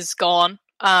he was gone.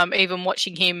 Even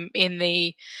watching him in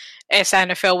the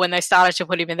SANFL when they started to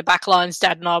put him in the back lines,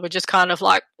 Dad and I were just kind of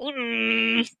like,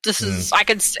 this is. I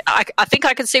think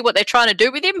I can see what they're trying to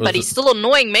do with him, but he's still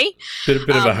annoying me. Bit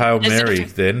of a Hail Mary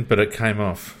then, but it came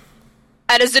off.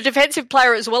 And as a defensive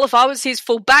player as well, if I was his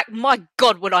fullback, my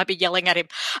God, would I be yelling at him?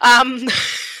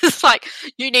 It's like,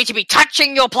 you need to be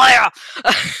touching your player.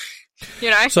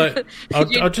 So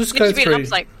I'll just go through.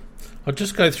 I'll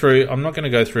just go through. I'm not going to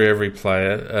go through every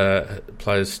player's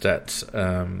stats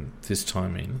this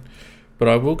time in, but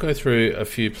I will go through a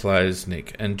few players,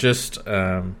 Nick, and just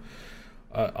I'm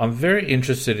very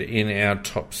interested in our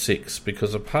top six,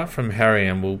 because apart from Harry,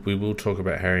 and we will talk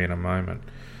about Harry in a moment,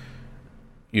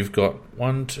 you've got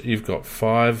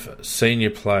five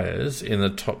senior players in the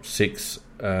top six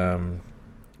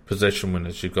possession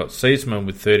winners. You've got Seisman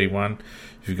with 31.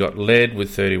 You've got Laird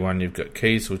with 31, you've got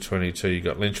Keys with 22, you've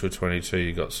got Lynch with 22,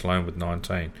 you've got Sloan with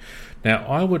 19. Now,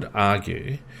 I would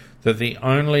argue that the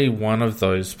only one of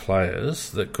those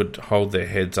players that could hold their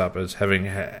heads up as having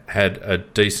had a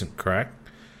decent crack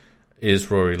is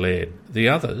Rory Laird. The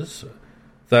others,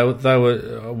 they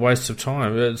were a waste of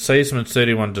time. Seisman's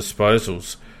 31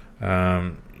 disposals,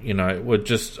 were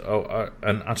just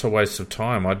an utter waste of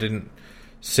time. I didn't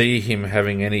see him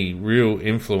having any real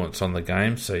influence on the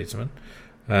game, Seedsman.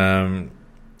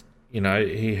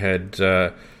 He had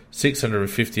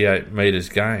 658 metres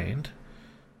gained,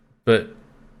 but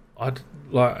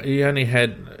he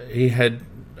had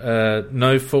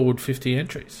no forward 50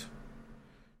 entries,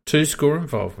 2 score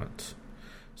involvements.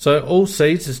 So all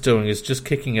Seeds is doing is just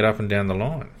kicking it up and down the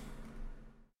line.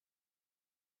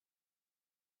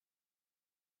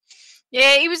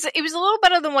 Yeah, he was a little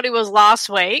better than what he was last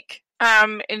week,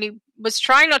 and he was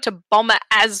trying not to bomb it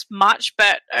as much.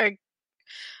 But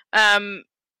I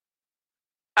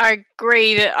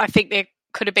agree that I think there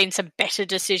could have been some better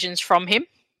decisions from him.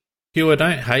 Hugh, I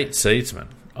don't hate Seedsman.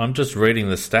 I'm just reading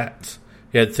the stats.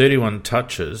 He had 31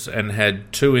 touches and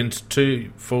had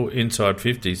 2 full inside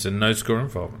 50s and no score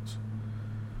involvements.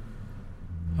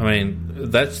 I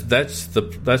mean, that's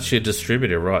your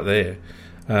distributor right there.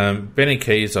 Benny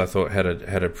Keys, I thought, had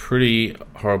a pretty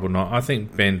horrible night. I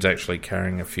think Ben's actually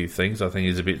carrying a few things. I think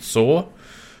he's a bit sore.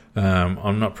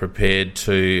 I'm not prepared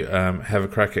to have a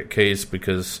crack at Keys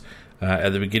because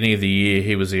at the beginning of the year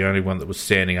he was the only one that was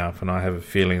standing up, and I have a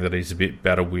feeling that he's a bit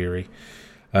battle weary.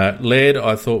 Laird,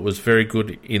 I thought, was very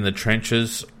good in the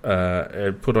trenches.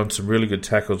 Put on some really good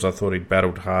tackles. I thought he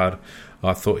battled hard.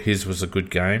 I thought his was a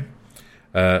good game.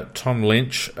 Tom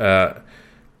Lynch...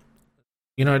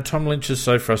 Tom Lynch is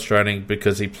so frustrating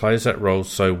because he plays that role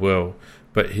so well,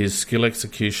 but his skill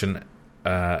execution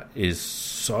is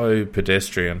so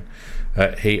pedestrian.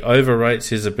 He overrates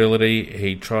his ability.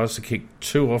 He tries to kick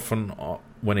too often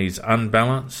when he's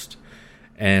unbalanced,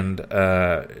 and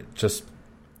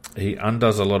he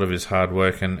undoes a lot of his hard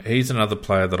work, and he's another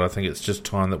player that I think it's just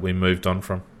time that we moved on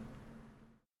from.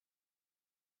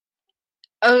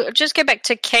 Oh, just go back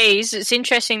to Keys. It's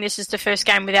interesting this is the first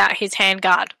game without his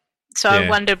handguard. So yeah. I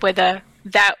wondered whether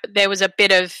that there was a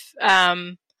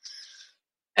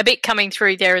bit coming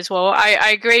through there as well.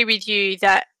 I agree with you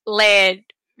that Laird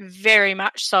very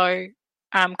much so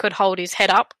could hold his head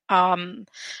up, and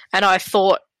I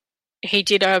thought he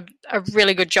did a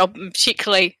really good job.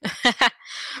 Particularly,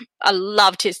 I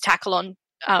loved his tackle on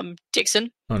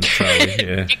Dixon. On Charlie,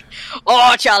 yeah.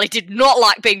 Oh, Charlie did not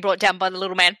like being brought down by the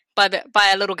little man, by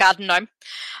a little garden gnome,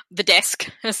 the desk,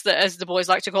 as the boys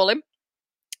like to call him.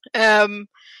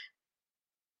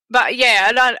 But yeah,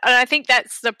 and I think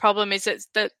that's the problem, is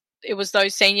that it was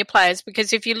those senior players,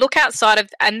 because if you look outside of,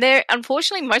 and they're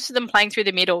unfortunately most of them playing through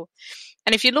the middle,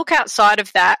 and if you look outside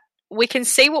of that, we can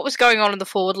see what was going on in the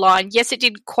forward line. Yes, it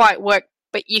didn't quite work,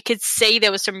 but you could see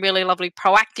there was some really lovely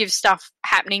proactive stuff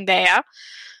happening there.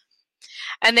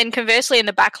 And then conversely in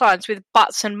the back lines with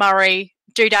Butts and Murray,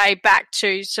 Duday back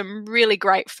to some really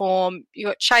great form. You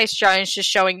got Chase Jones just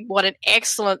showing what an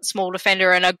excellent small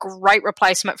defender and a great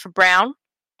replacement for Brown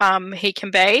he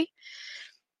can be.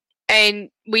 And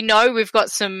we know we've got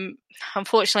some,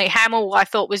 unfortunately, Hamill, I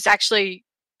thought was actually,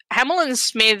 Hamill and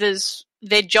Smithers,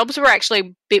 their jobs were actually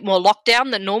a bit more locked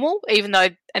down than normal, and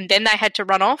then they had to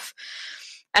run off.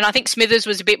 And I think Smithers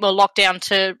was a bit more locked down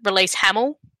to release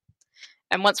Hamill.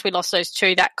 And once we lost those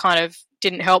two, that kind of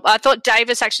didn't help. I thought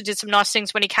Davis actually did some nice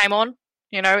things when he came on,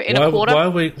 in a quarter. Why are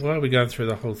we going through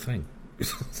the whole thing?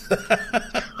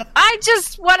 I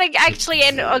just want to actually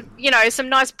end on, some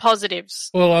nice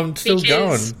positives. Well, I'm still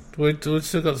going. We've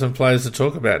still got some players to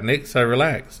talk about, Nick, so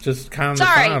relax. Just calm the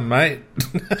farm, mate.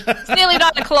 It's nearly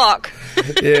 9 o'clock.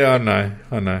 Yeah, I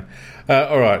know.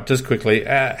 All right, just quickly.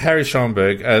 Harry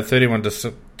Schoenberg, 31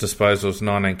 disposals,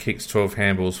 19 kicks, 12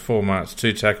 handballs, 4 marks,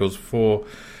 2 tackles,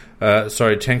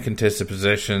 10 contested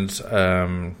possessions.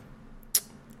 What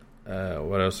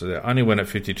else is there? Only went at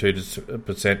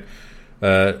 52%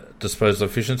 disposal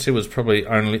efficiency. Was probably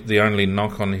the only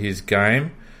knock on his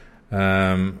game.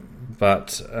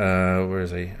 But where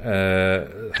is he?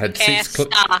 Had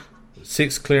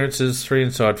 6 clearances, 3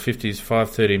 inside 50s,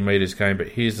 530 metres game. But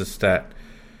here's the stat: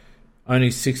 only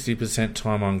 60%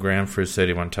 time on ground for his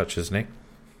 31 touches, Nick.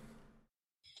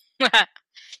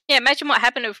 Yeah, imagine what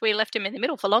happened if we left him in the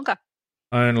middle for longer.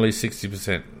 Only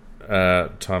 60%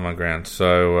 time on ground.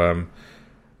 So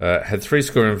had 3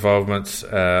 score involvements,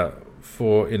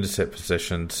 4 intercept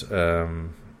possessions,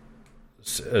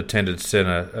 attended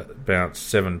centre bounce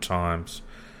 7 times,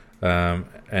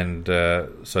 and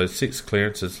so 6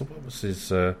 clearances. What was his...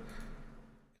 can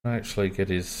I actually get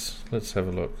his... Let's have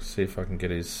a look, see if I can get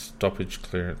his stoppage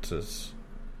clearances.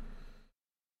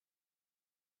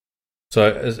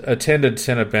 So attended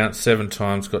centre bounce 7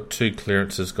 times, got 2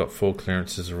 clearances, got 4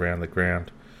 clearances around the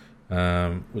ground,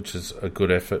 which is a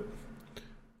good effort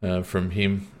from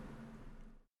him.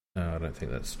 I don't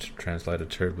think that's translated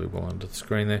terribly well onto the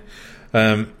screen there.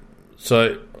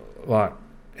 So,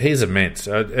 he's immense.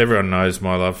 Everyone knows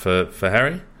my love for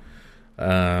Harry.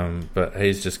 But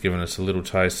he's just given us a little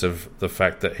taste of the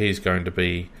fact that he's going to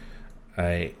be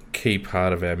a key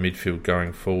part of our midfield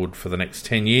going forward for the next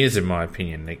 10 years, in my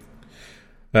opinion, Nick.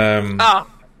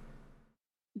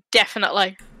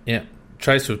 Definitely. Yeah.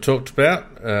 Chase we've talked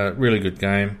about. Really good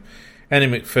game. Andy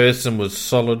McPherson was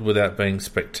solid without being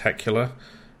spectacular.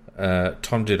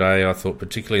 Tom Didé, I thought,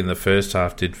 particularly in the first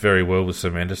half, did very well with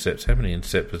some intercepts. How many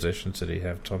intercept possessions did he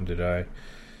have, Tom Didé?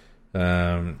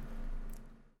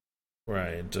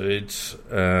 Right, dudes.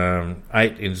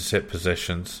 8 intercept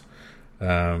possessions.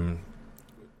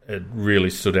 It really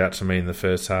stood out to me in the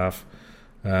first half.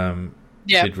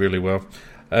 Did really well.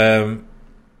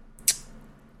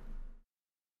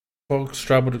 Fogg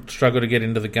struggled to get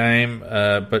into the game,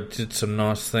 but did some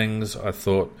nice things. I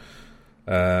thought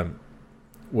we're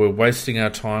wasting our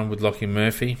time with Lockie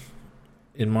Murphy,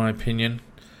 in my opinion.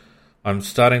 I'm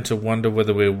starting to wonder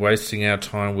whether we're wasting our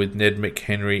time with Ned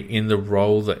McHenry in the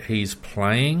role that he's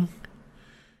playing,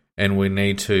 and we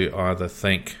need to either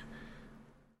think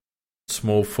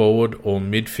small forward or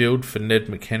midfield for Ned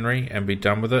McHenry and be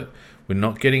done with it. We're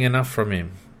not getting enough from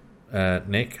him,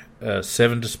 Nick.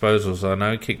 7 disposals. I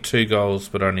know he kicked 2 goals,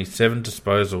 but only 7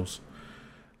 disposals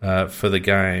for the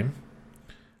game.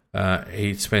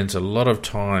 He spends a lot of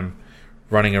time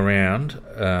running around.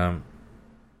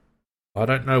 I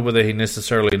don't know whether he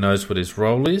necessarily knows what his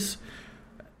role is,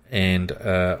 and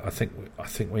I think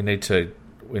we need to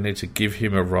give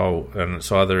him a role, and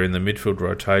it's either in the midfield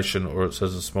rotation or it's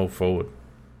as a small forward.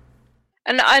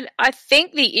 And I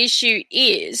think the issue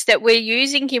is that we're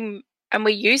using him, and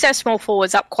we use our small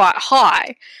forwards up quite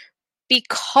high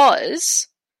because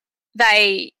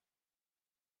a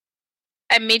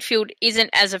midfield isn't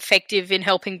as effective in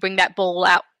helping bring that ball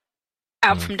out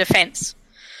from defence.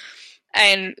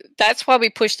 And that's why we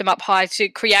pushed them up high, to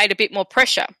create a bit more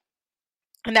pressure.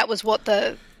 And that was what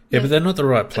but they're not the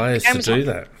right players to do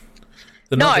that.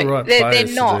 They're not the right players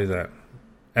to do that.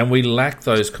 And we lack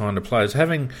those kind of players.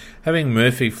 Having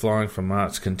Murphy flying for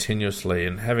marks continuously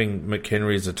and having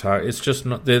McHenry as a target, it's just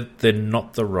not. They're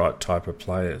not the right type of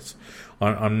players.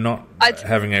 I'm not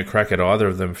having a crack at either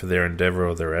of them for their endeavour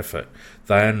or their effort.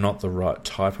 They are not the right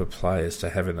type of players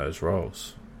to have in those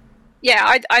roles.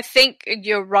 Yeah, I think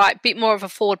you're right. A bit more of a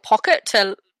forward pocket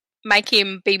to make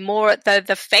him be more at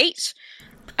the feet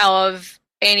of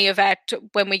any of our,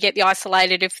 when we get the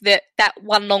isolated, if that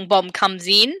one long bomb comes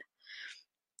in,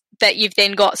 that you've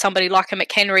then got somebody like a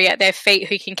McHenry at their feet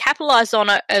who can capitalise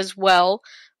on it as well,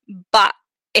 but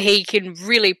he can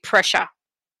really pressure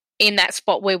in that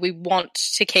spot where we want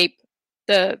to keep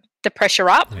the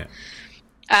pressure up.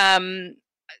 Yeah.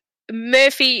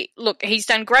 Murphy, look, he's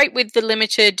done great with the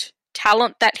limited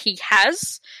talent that he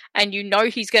has, and you know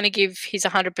he's going to give his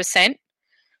 100%.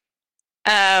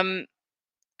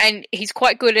 And he's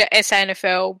quite good at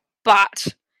SANFL, but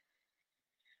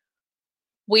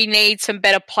we need some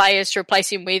better players to replace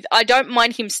him with. I don't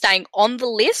mind him staying on the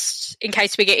list in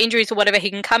case we get injuries or whatever.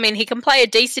 He can come in, he can play a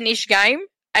decent-ish game,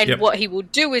 and what he will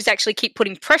do is actually keep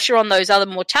putting pressure on those other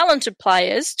more talented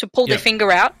players to pull their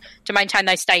finger out to maintain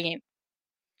they stay in.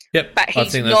 Yep, but I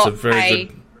think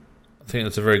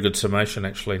that's a very good summation,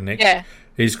 actually, Nick. Yeah.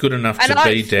 He's good enough to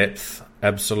be depth,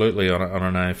 absolutely, on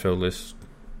an AFL list.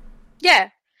 Yeah.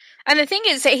 And the thing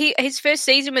is that his first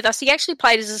season with us, he actually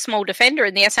played as a small defender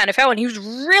in the SANFL, and he was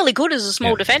really good as a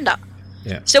small defender.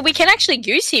 Yeah. So we can actually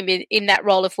use him in that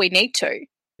role if we need to.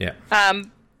 Yeah.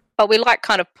 But we like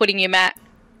kind of putting him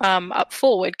up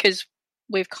forward because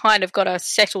we've kind of got a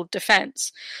settled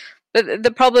defence. But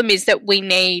the problem is that we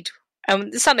need,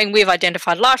 and it's something we've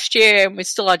identified last year and we're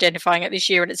still identifying it this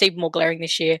year, and it's even more glaring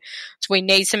this year. So we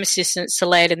need some assistance to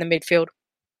land in the midfield.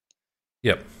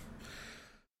 Yep.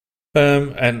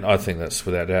 And I think that's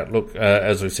without doubt. Look,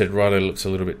 as we said, Riley looks a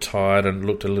little bit tired and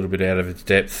looked a little bit out of his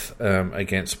depth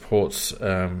against Port's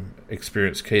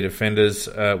experienced key defenders.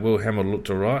 Will Hamill looked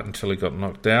all right until he got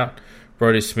knocked out.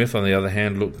 Brodie Smith, on the other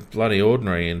hand, looked bloody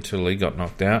ordinary until he got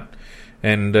knocked out.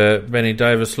 And Benny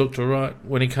Davis looked all right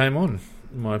when he came on,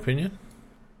 in my opinion.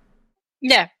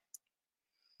 Yeah.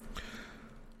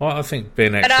 Well, I think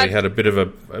Ben actually had a bit of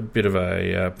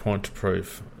a point to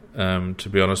prove. To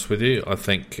be honest with you, I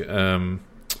think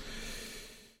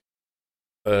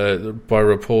by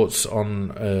reports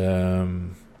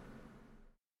on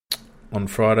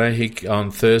Friday, on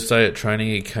Thursday at training,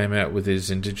 he came out with his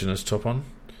Indigenous top on,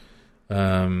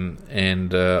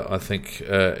 and I think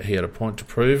he had a point to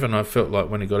prove. And I felt like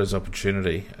when he got his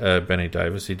opportunity, Benny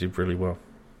Davis, he did really well.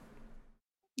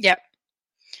 Yep,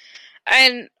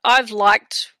 and I've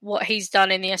liked what he's done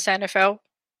in the SANFL.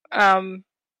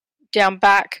 Down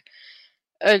back,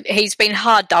 he's been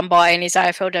hard done by in his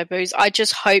AFL debuts. I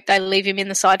just hope they leave him in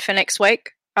the side for next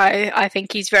week. I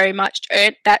think he's very much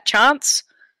earned that chance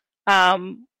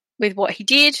with what he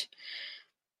did.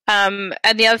 And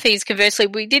the other thing is, conversely,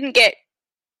 we didn't get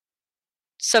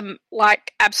some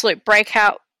absolute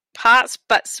breakout parts,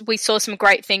 but we saw some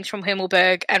great things from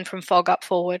Himmelberg and from Fogg up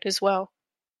forward as well.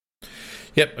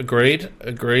 Yep, agreed.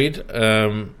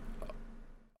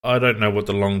 I don't know what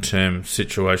the long-term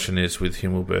situation is with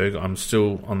Himmelberg. I'm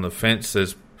still on the fence.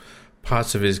 There's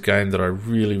parts of his game that I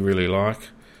really, really like.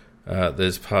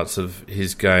 There's parts of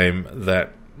his game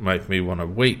that make me want to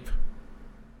weep.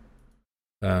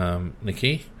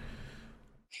 Nikki?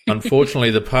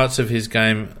 Unfortunately, the parts of his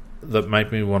game that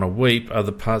make me want to weep are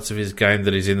the parts of his game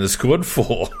that he's in the squad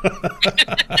for.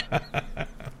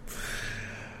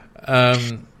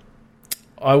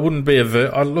 I wouldn't be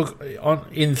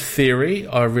in theory,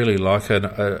 I really like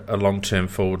a long-term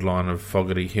forward line of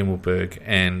Fogarty, Himmelberg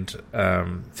and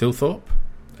Thilthorpe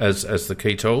as the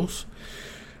key tools.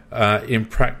 In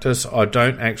practice, I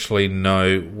don't actually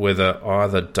know whether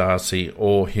either Darcy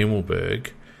or Himmelberg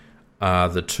are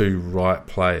the two right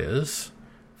players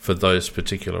for those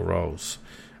particular roles.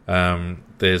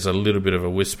 There's a little bit of a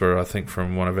whisper, I think,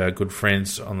 from one of our good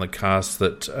friends on the cast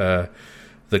that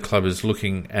the club is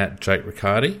looking at Jake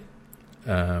Riccardi.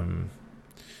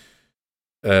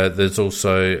 There's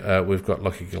also we've got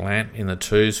Lockie Gallant in the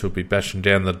twos who'll be bashing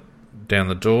down the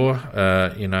door.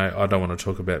 I don't want to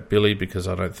talk about Billy because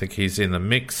I don't think he's in the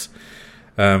mix.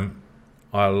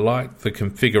 I like the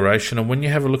configuration, and when you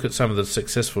have a look at some of the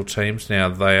successful teams now,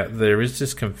 there is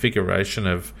this configuration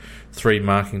of 3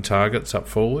 marking targets up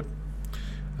forward.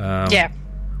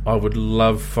 I would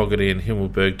love Fogarty and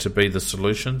Himmelberg to be the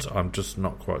solutions. I'm just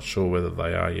not quite sure whether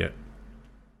they are yet.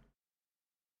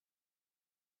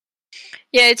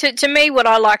 Yeah, to me, what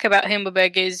I like about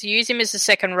Himmelberg is you use him as a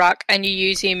second ruck and you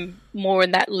use him more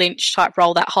in that Lynch type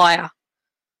role, that higher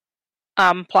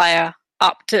player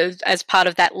up to as part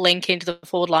of that link into the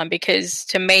forward line, because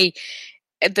to me,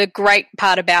 the great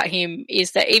part about him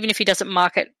is that even if he doesn't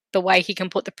mark it the way, he can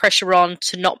put the pressure on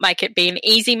to not make it be an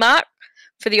easy mark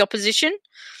for the opposition.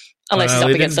 Unless he's up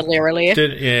against the Lear. He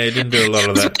didn't do a lot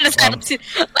of that. Unless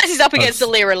he's up against the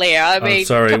Lear. I'm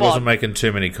sorry, he wasn't making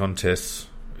too many contests.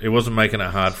 It wasn't making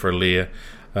it hard for a Lear.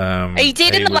 He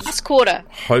did in the last quarter.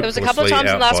 There was a couple of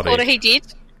times in the last quarter he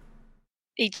did.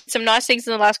 He did some nice things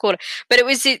in the last quarter. But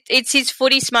it's his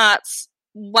footy smarts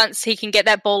once he can get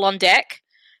that ball on deck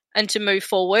and to move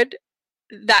forward.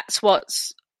 That's what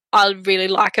I really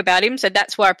like about him. So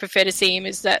that's why I prefer to see him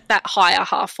as that higher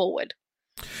half forward.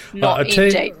 Not in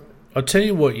deep. I'll tell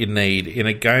you what you need in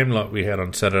a game like we had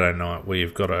on Saturday night, where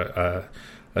you've got a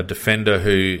defender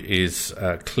who is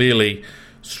clearly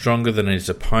stronger than his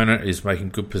opponent, is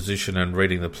making good position and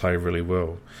reading the play really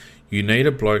well. You need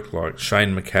a bloke like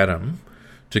Shane McAdam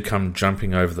to come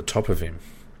jumping over the top of him.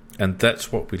 And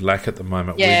that's what we lack at the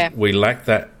moment. Yeah. We lack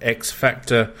that X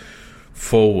factor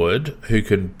forward who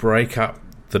can break up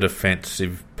the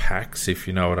defensive packs, if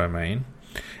you know what I mean,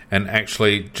 and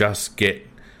actually just get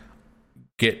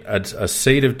a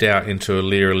seed of doubt into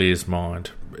Lear's mind.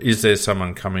 Is there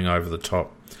someone coming over the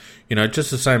top?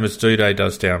 Just the same as Duday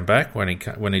does down back when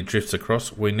he drifts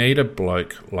across. We need a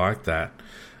bloke like that.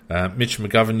 Mitch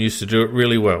McGovern used to do it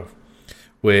really well,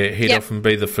 where he'd often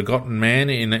be the forgotten man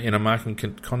in a marking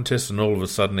contest, and all of a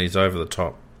sudden he's over the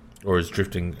top or is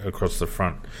drifting across the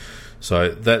front. So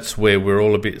that's where we're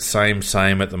all a bit same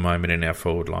at the moment in our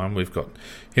forward line. We've got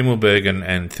Himmelberg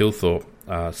and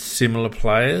Thilthorpe, similar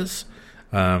players,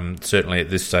 certainly at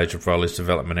this stage of Riley's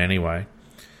development anyway.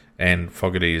 And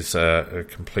Fogarty is a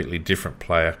completely different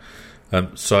player.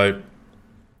 So,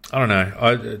 I don't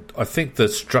know. I think the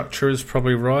structure is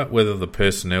probably right. Whether the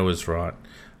personnel is right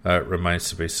remains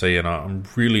to be seen. And I'm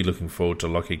really looking forward to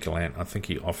Lockie Gallant. I think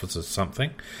he offers us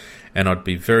something. And I'd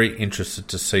be very interested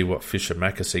to see what Fisher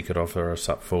Mackesy could offer us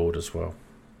up forward as well.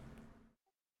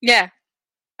 Yeah.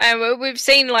 And we've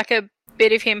seen a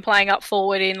bit of him playing up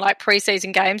forward in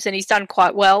pre-season games, and he's done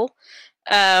quite well.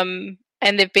 And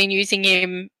they've been using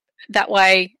him that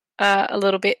way a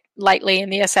little bit lately in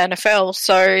the SANFL.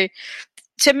 So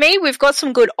to me, we've got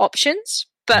some good options,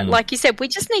 but like you said, we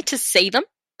just need to see them.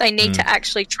 They need to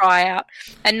actually try out,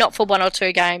 and not for 1 or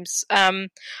 2 games.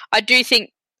 I do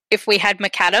think if we had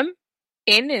McAdam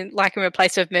in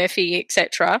replace of Murphy,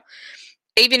 etc.,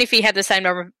 even if he had the same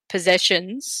number of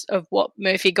possessions of what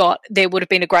Murphy got, there would have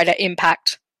been a greater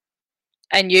impact.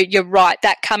 And you're right,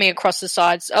 that coming across the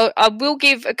sides. I will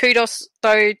give a kudos,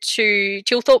 though, to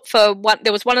Thilthorpe for one.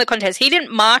 There was one of the contests. He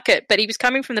didn't mark it, but he was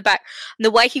coming from the back. And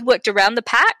the way he worked around the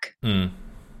pack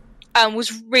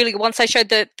was really, once they showed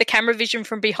the camera vision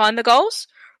from behind the goals,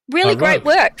 really great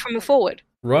work from a forward.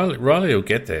 Riley will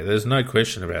get there. There's no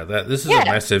question about that. This is a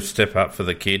massive step up for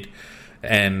the kid.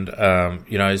 And,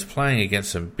 he's playing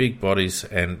against some big bodies.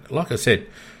 And like I said,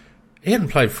 he hadn't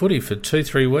played footy for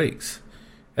 2-3 weeks.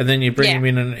 And then you bring him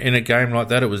in a game like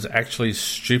that. It was actually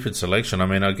stupid selection. I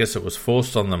mean, I guess it was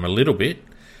forced on them a little bit.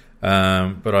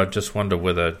 But I just wonder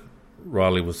whether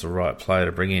Riley was the right player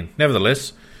to bring in.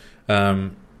 Nevertheless,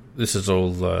 this is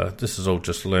all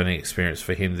just learning experience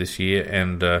for him this year.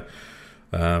 And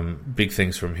big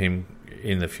things from him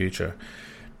in the future.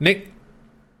 Nick,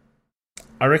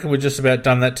 I reckon we're just about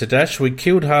done that to Dash. We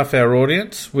killed half our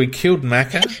audience. We killed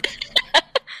Macca.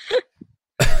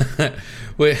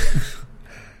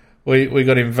 we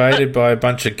got invaded by a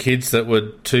bunch of kids that were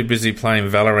too busy playing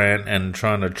Valorant and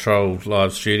trying to troll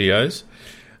live studios.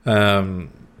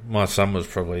 My son was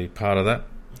probably part of that.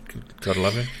 Gotta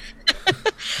love him.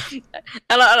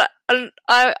 And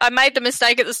I made the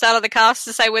mistake at the start of the cast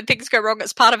to say when things go wrong,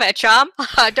 it's part of our charm.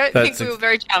 I don't think we were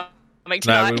very charming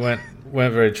tonight. No, we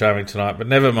weren't very charming tonight, but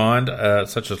never mind.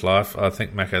 Such is life. I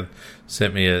think Macca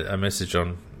sent me a message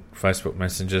on Facebook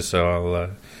Messenger,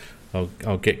 so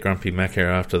I'll get grumpy Macca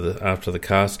after the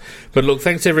cast. But look,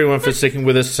 thanks everyone for sticking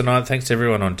with us tonight. Thanks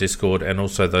everyone on Discord, and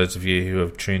also those of you who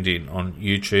have tuned in on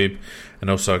YouTube, and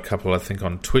also a couple I think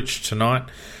on Twitch tonight.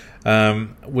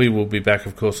 We will be back,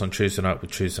 of course, on Tuesday night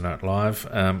with Tuesday Night Live.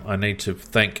 I need to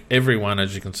thank everyone.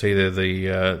 As you can see there,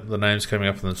 the names coming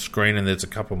up on the screen, and there's a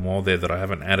couple more there that I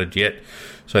haven't added yet.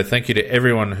 So thank you to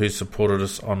everyone who supported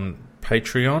us on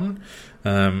Patreon.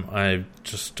 I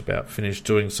just about finished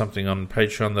doing something on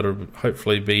Patreon that will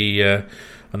hopefully be a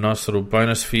nice little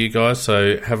bonus for you guys.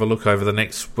 So have a look over the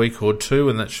next week or two,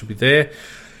 and that should be there.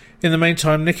 In the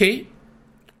meantime, Nikki,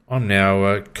 I'm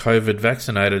now COVID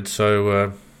vaccinated,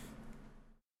 so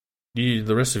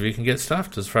the rest of you can get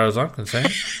stuffed, as far as I'm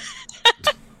concerned.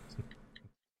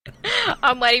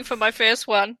 I'm waiting for my first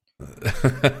one.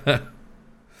 How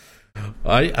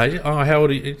old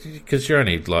are you? Because you're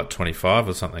only like 25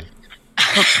 or something.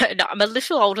 No, I'm a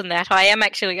little older than that. I am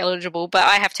actually eligible, but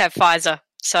I have to have Pfizer.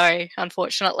 So,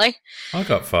 unfortunately, I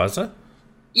got Pfizer.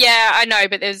 Yeah, I know,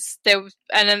 but and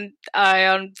then I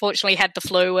unfortunately had the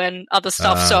flu and other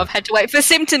stuff, so I've had to wait for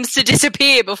symptoms to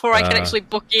disappear before I can actually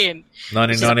book in.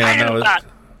 1990,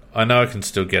 I know I can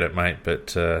still get it, mate,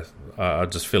 but I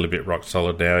just feel a bit rock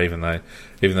solid now, even though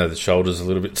the shoulder's a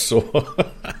little bit sore.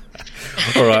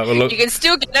 All right, well look, you can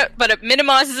still get it, but it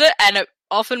minimises it, and it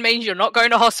often means you're not going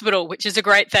to hospital, which is a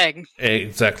great thing.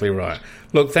 Exactly right.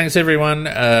 Look, thanks everyone.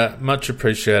 Much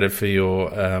appreciated for your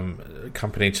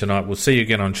company tonight. We'll see you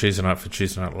again on Tuesday night for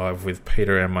Tuesday Night Live with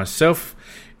Peter and myself.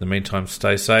 In the meantime,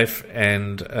 stay safe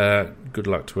and good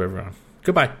luck to everyone.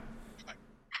 Goodbye.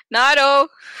 Night all.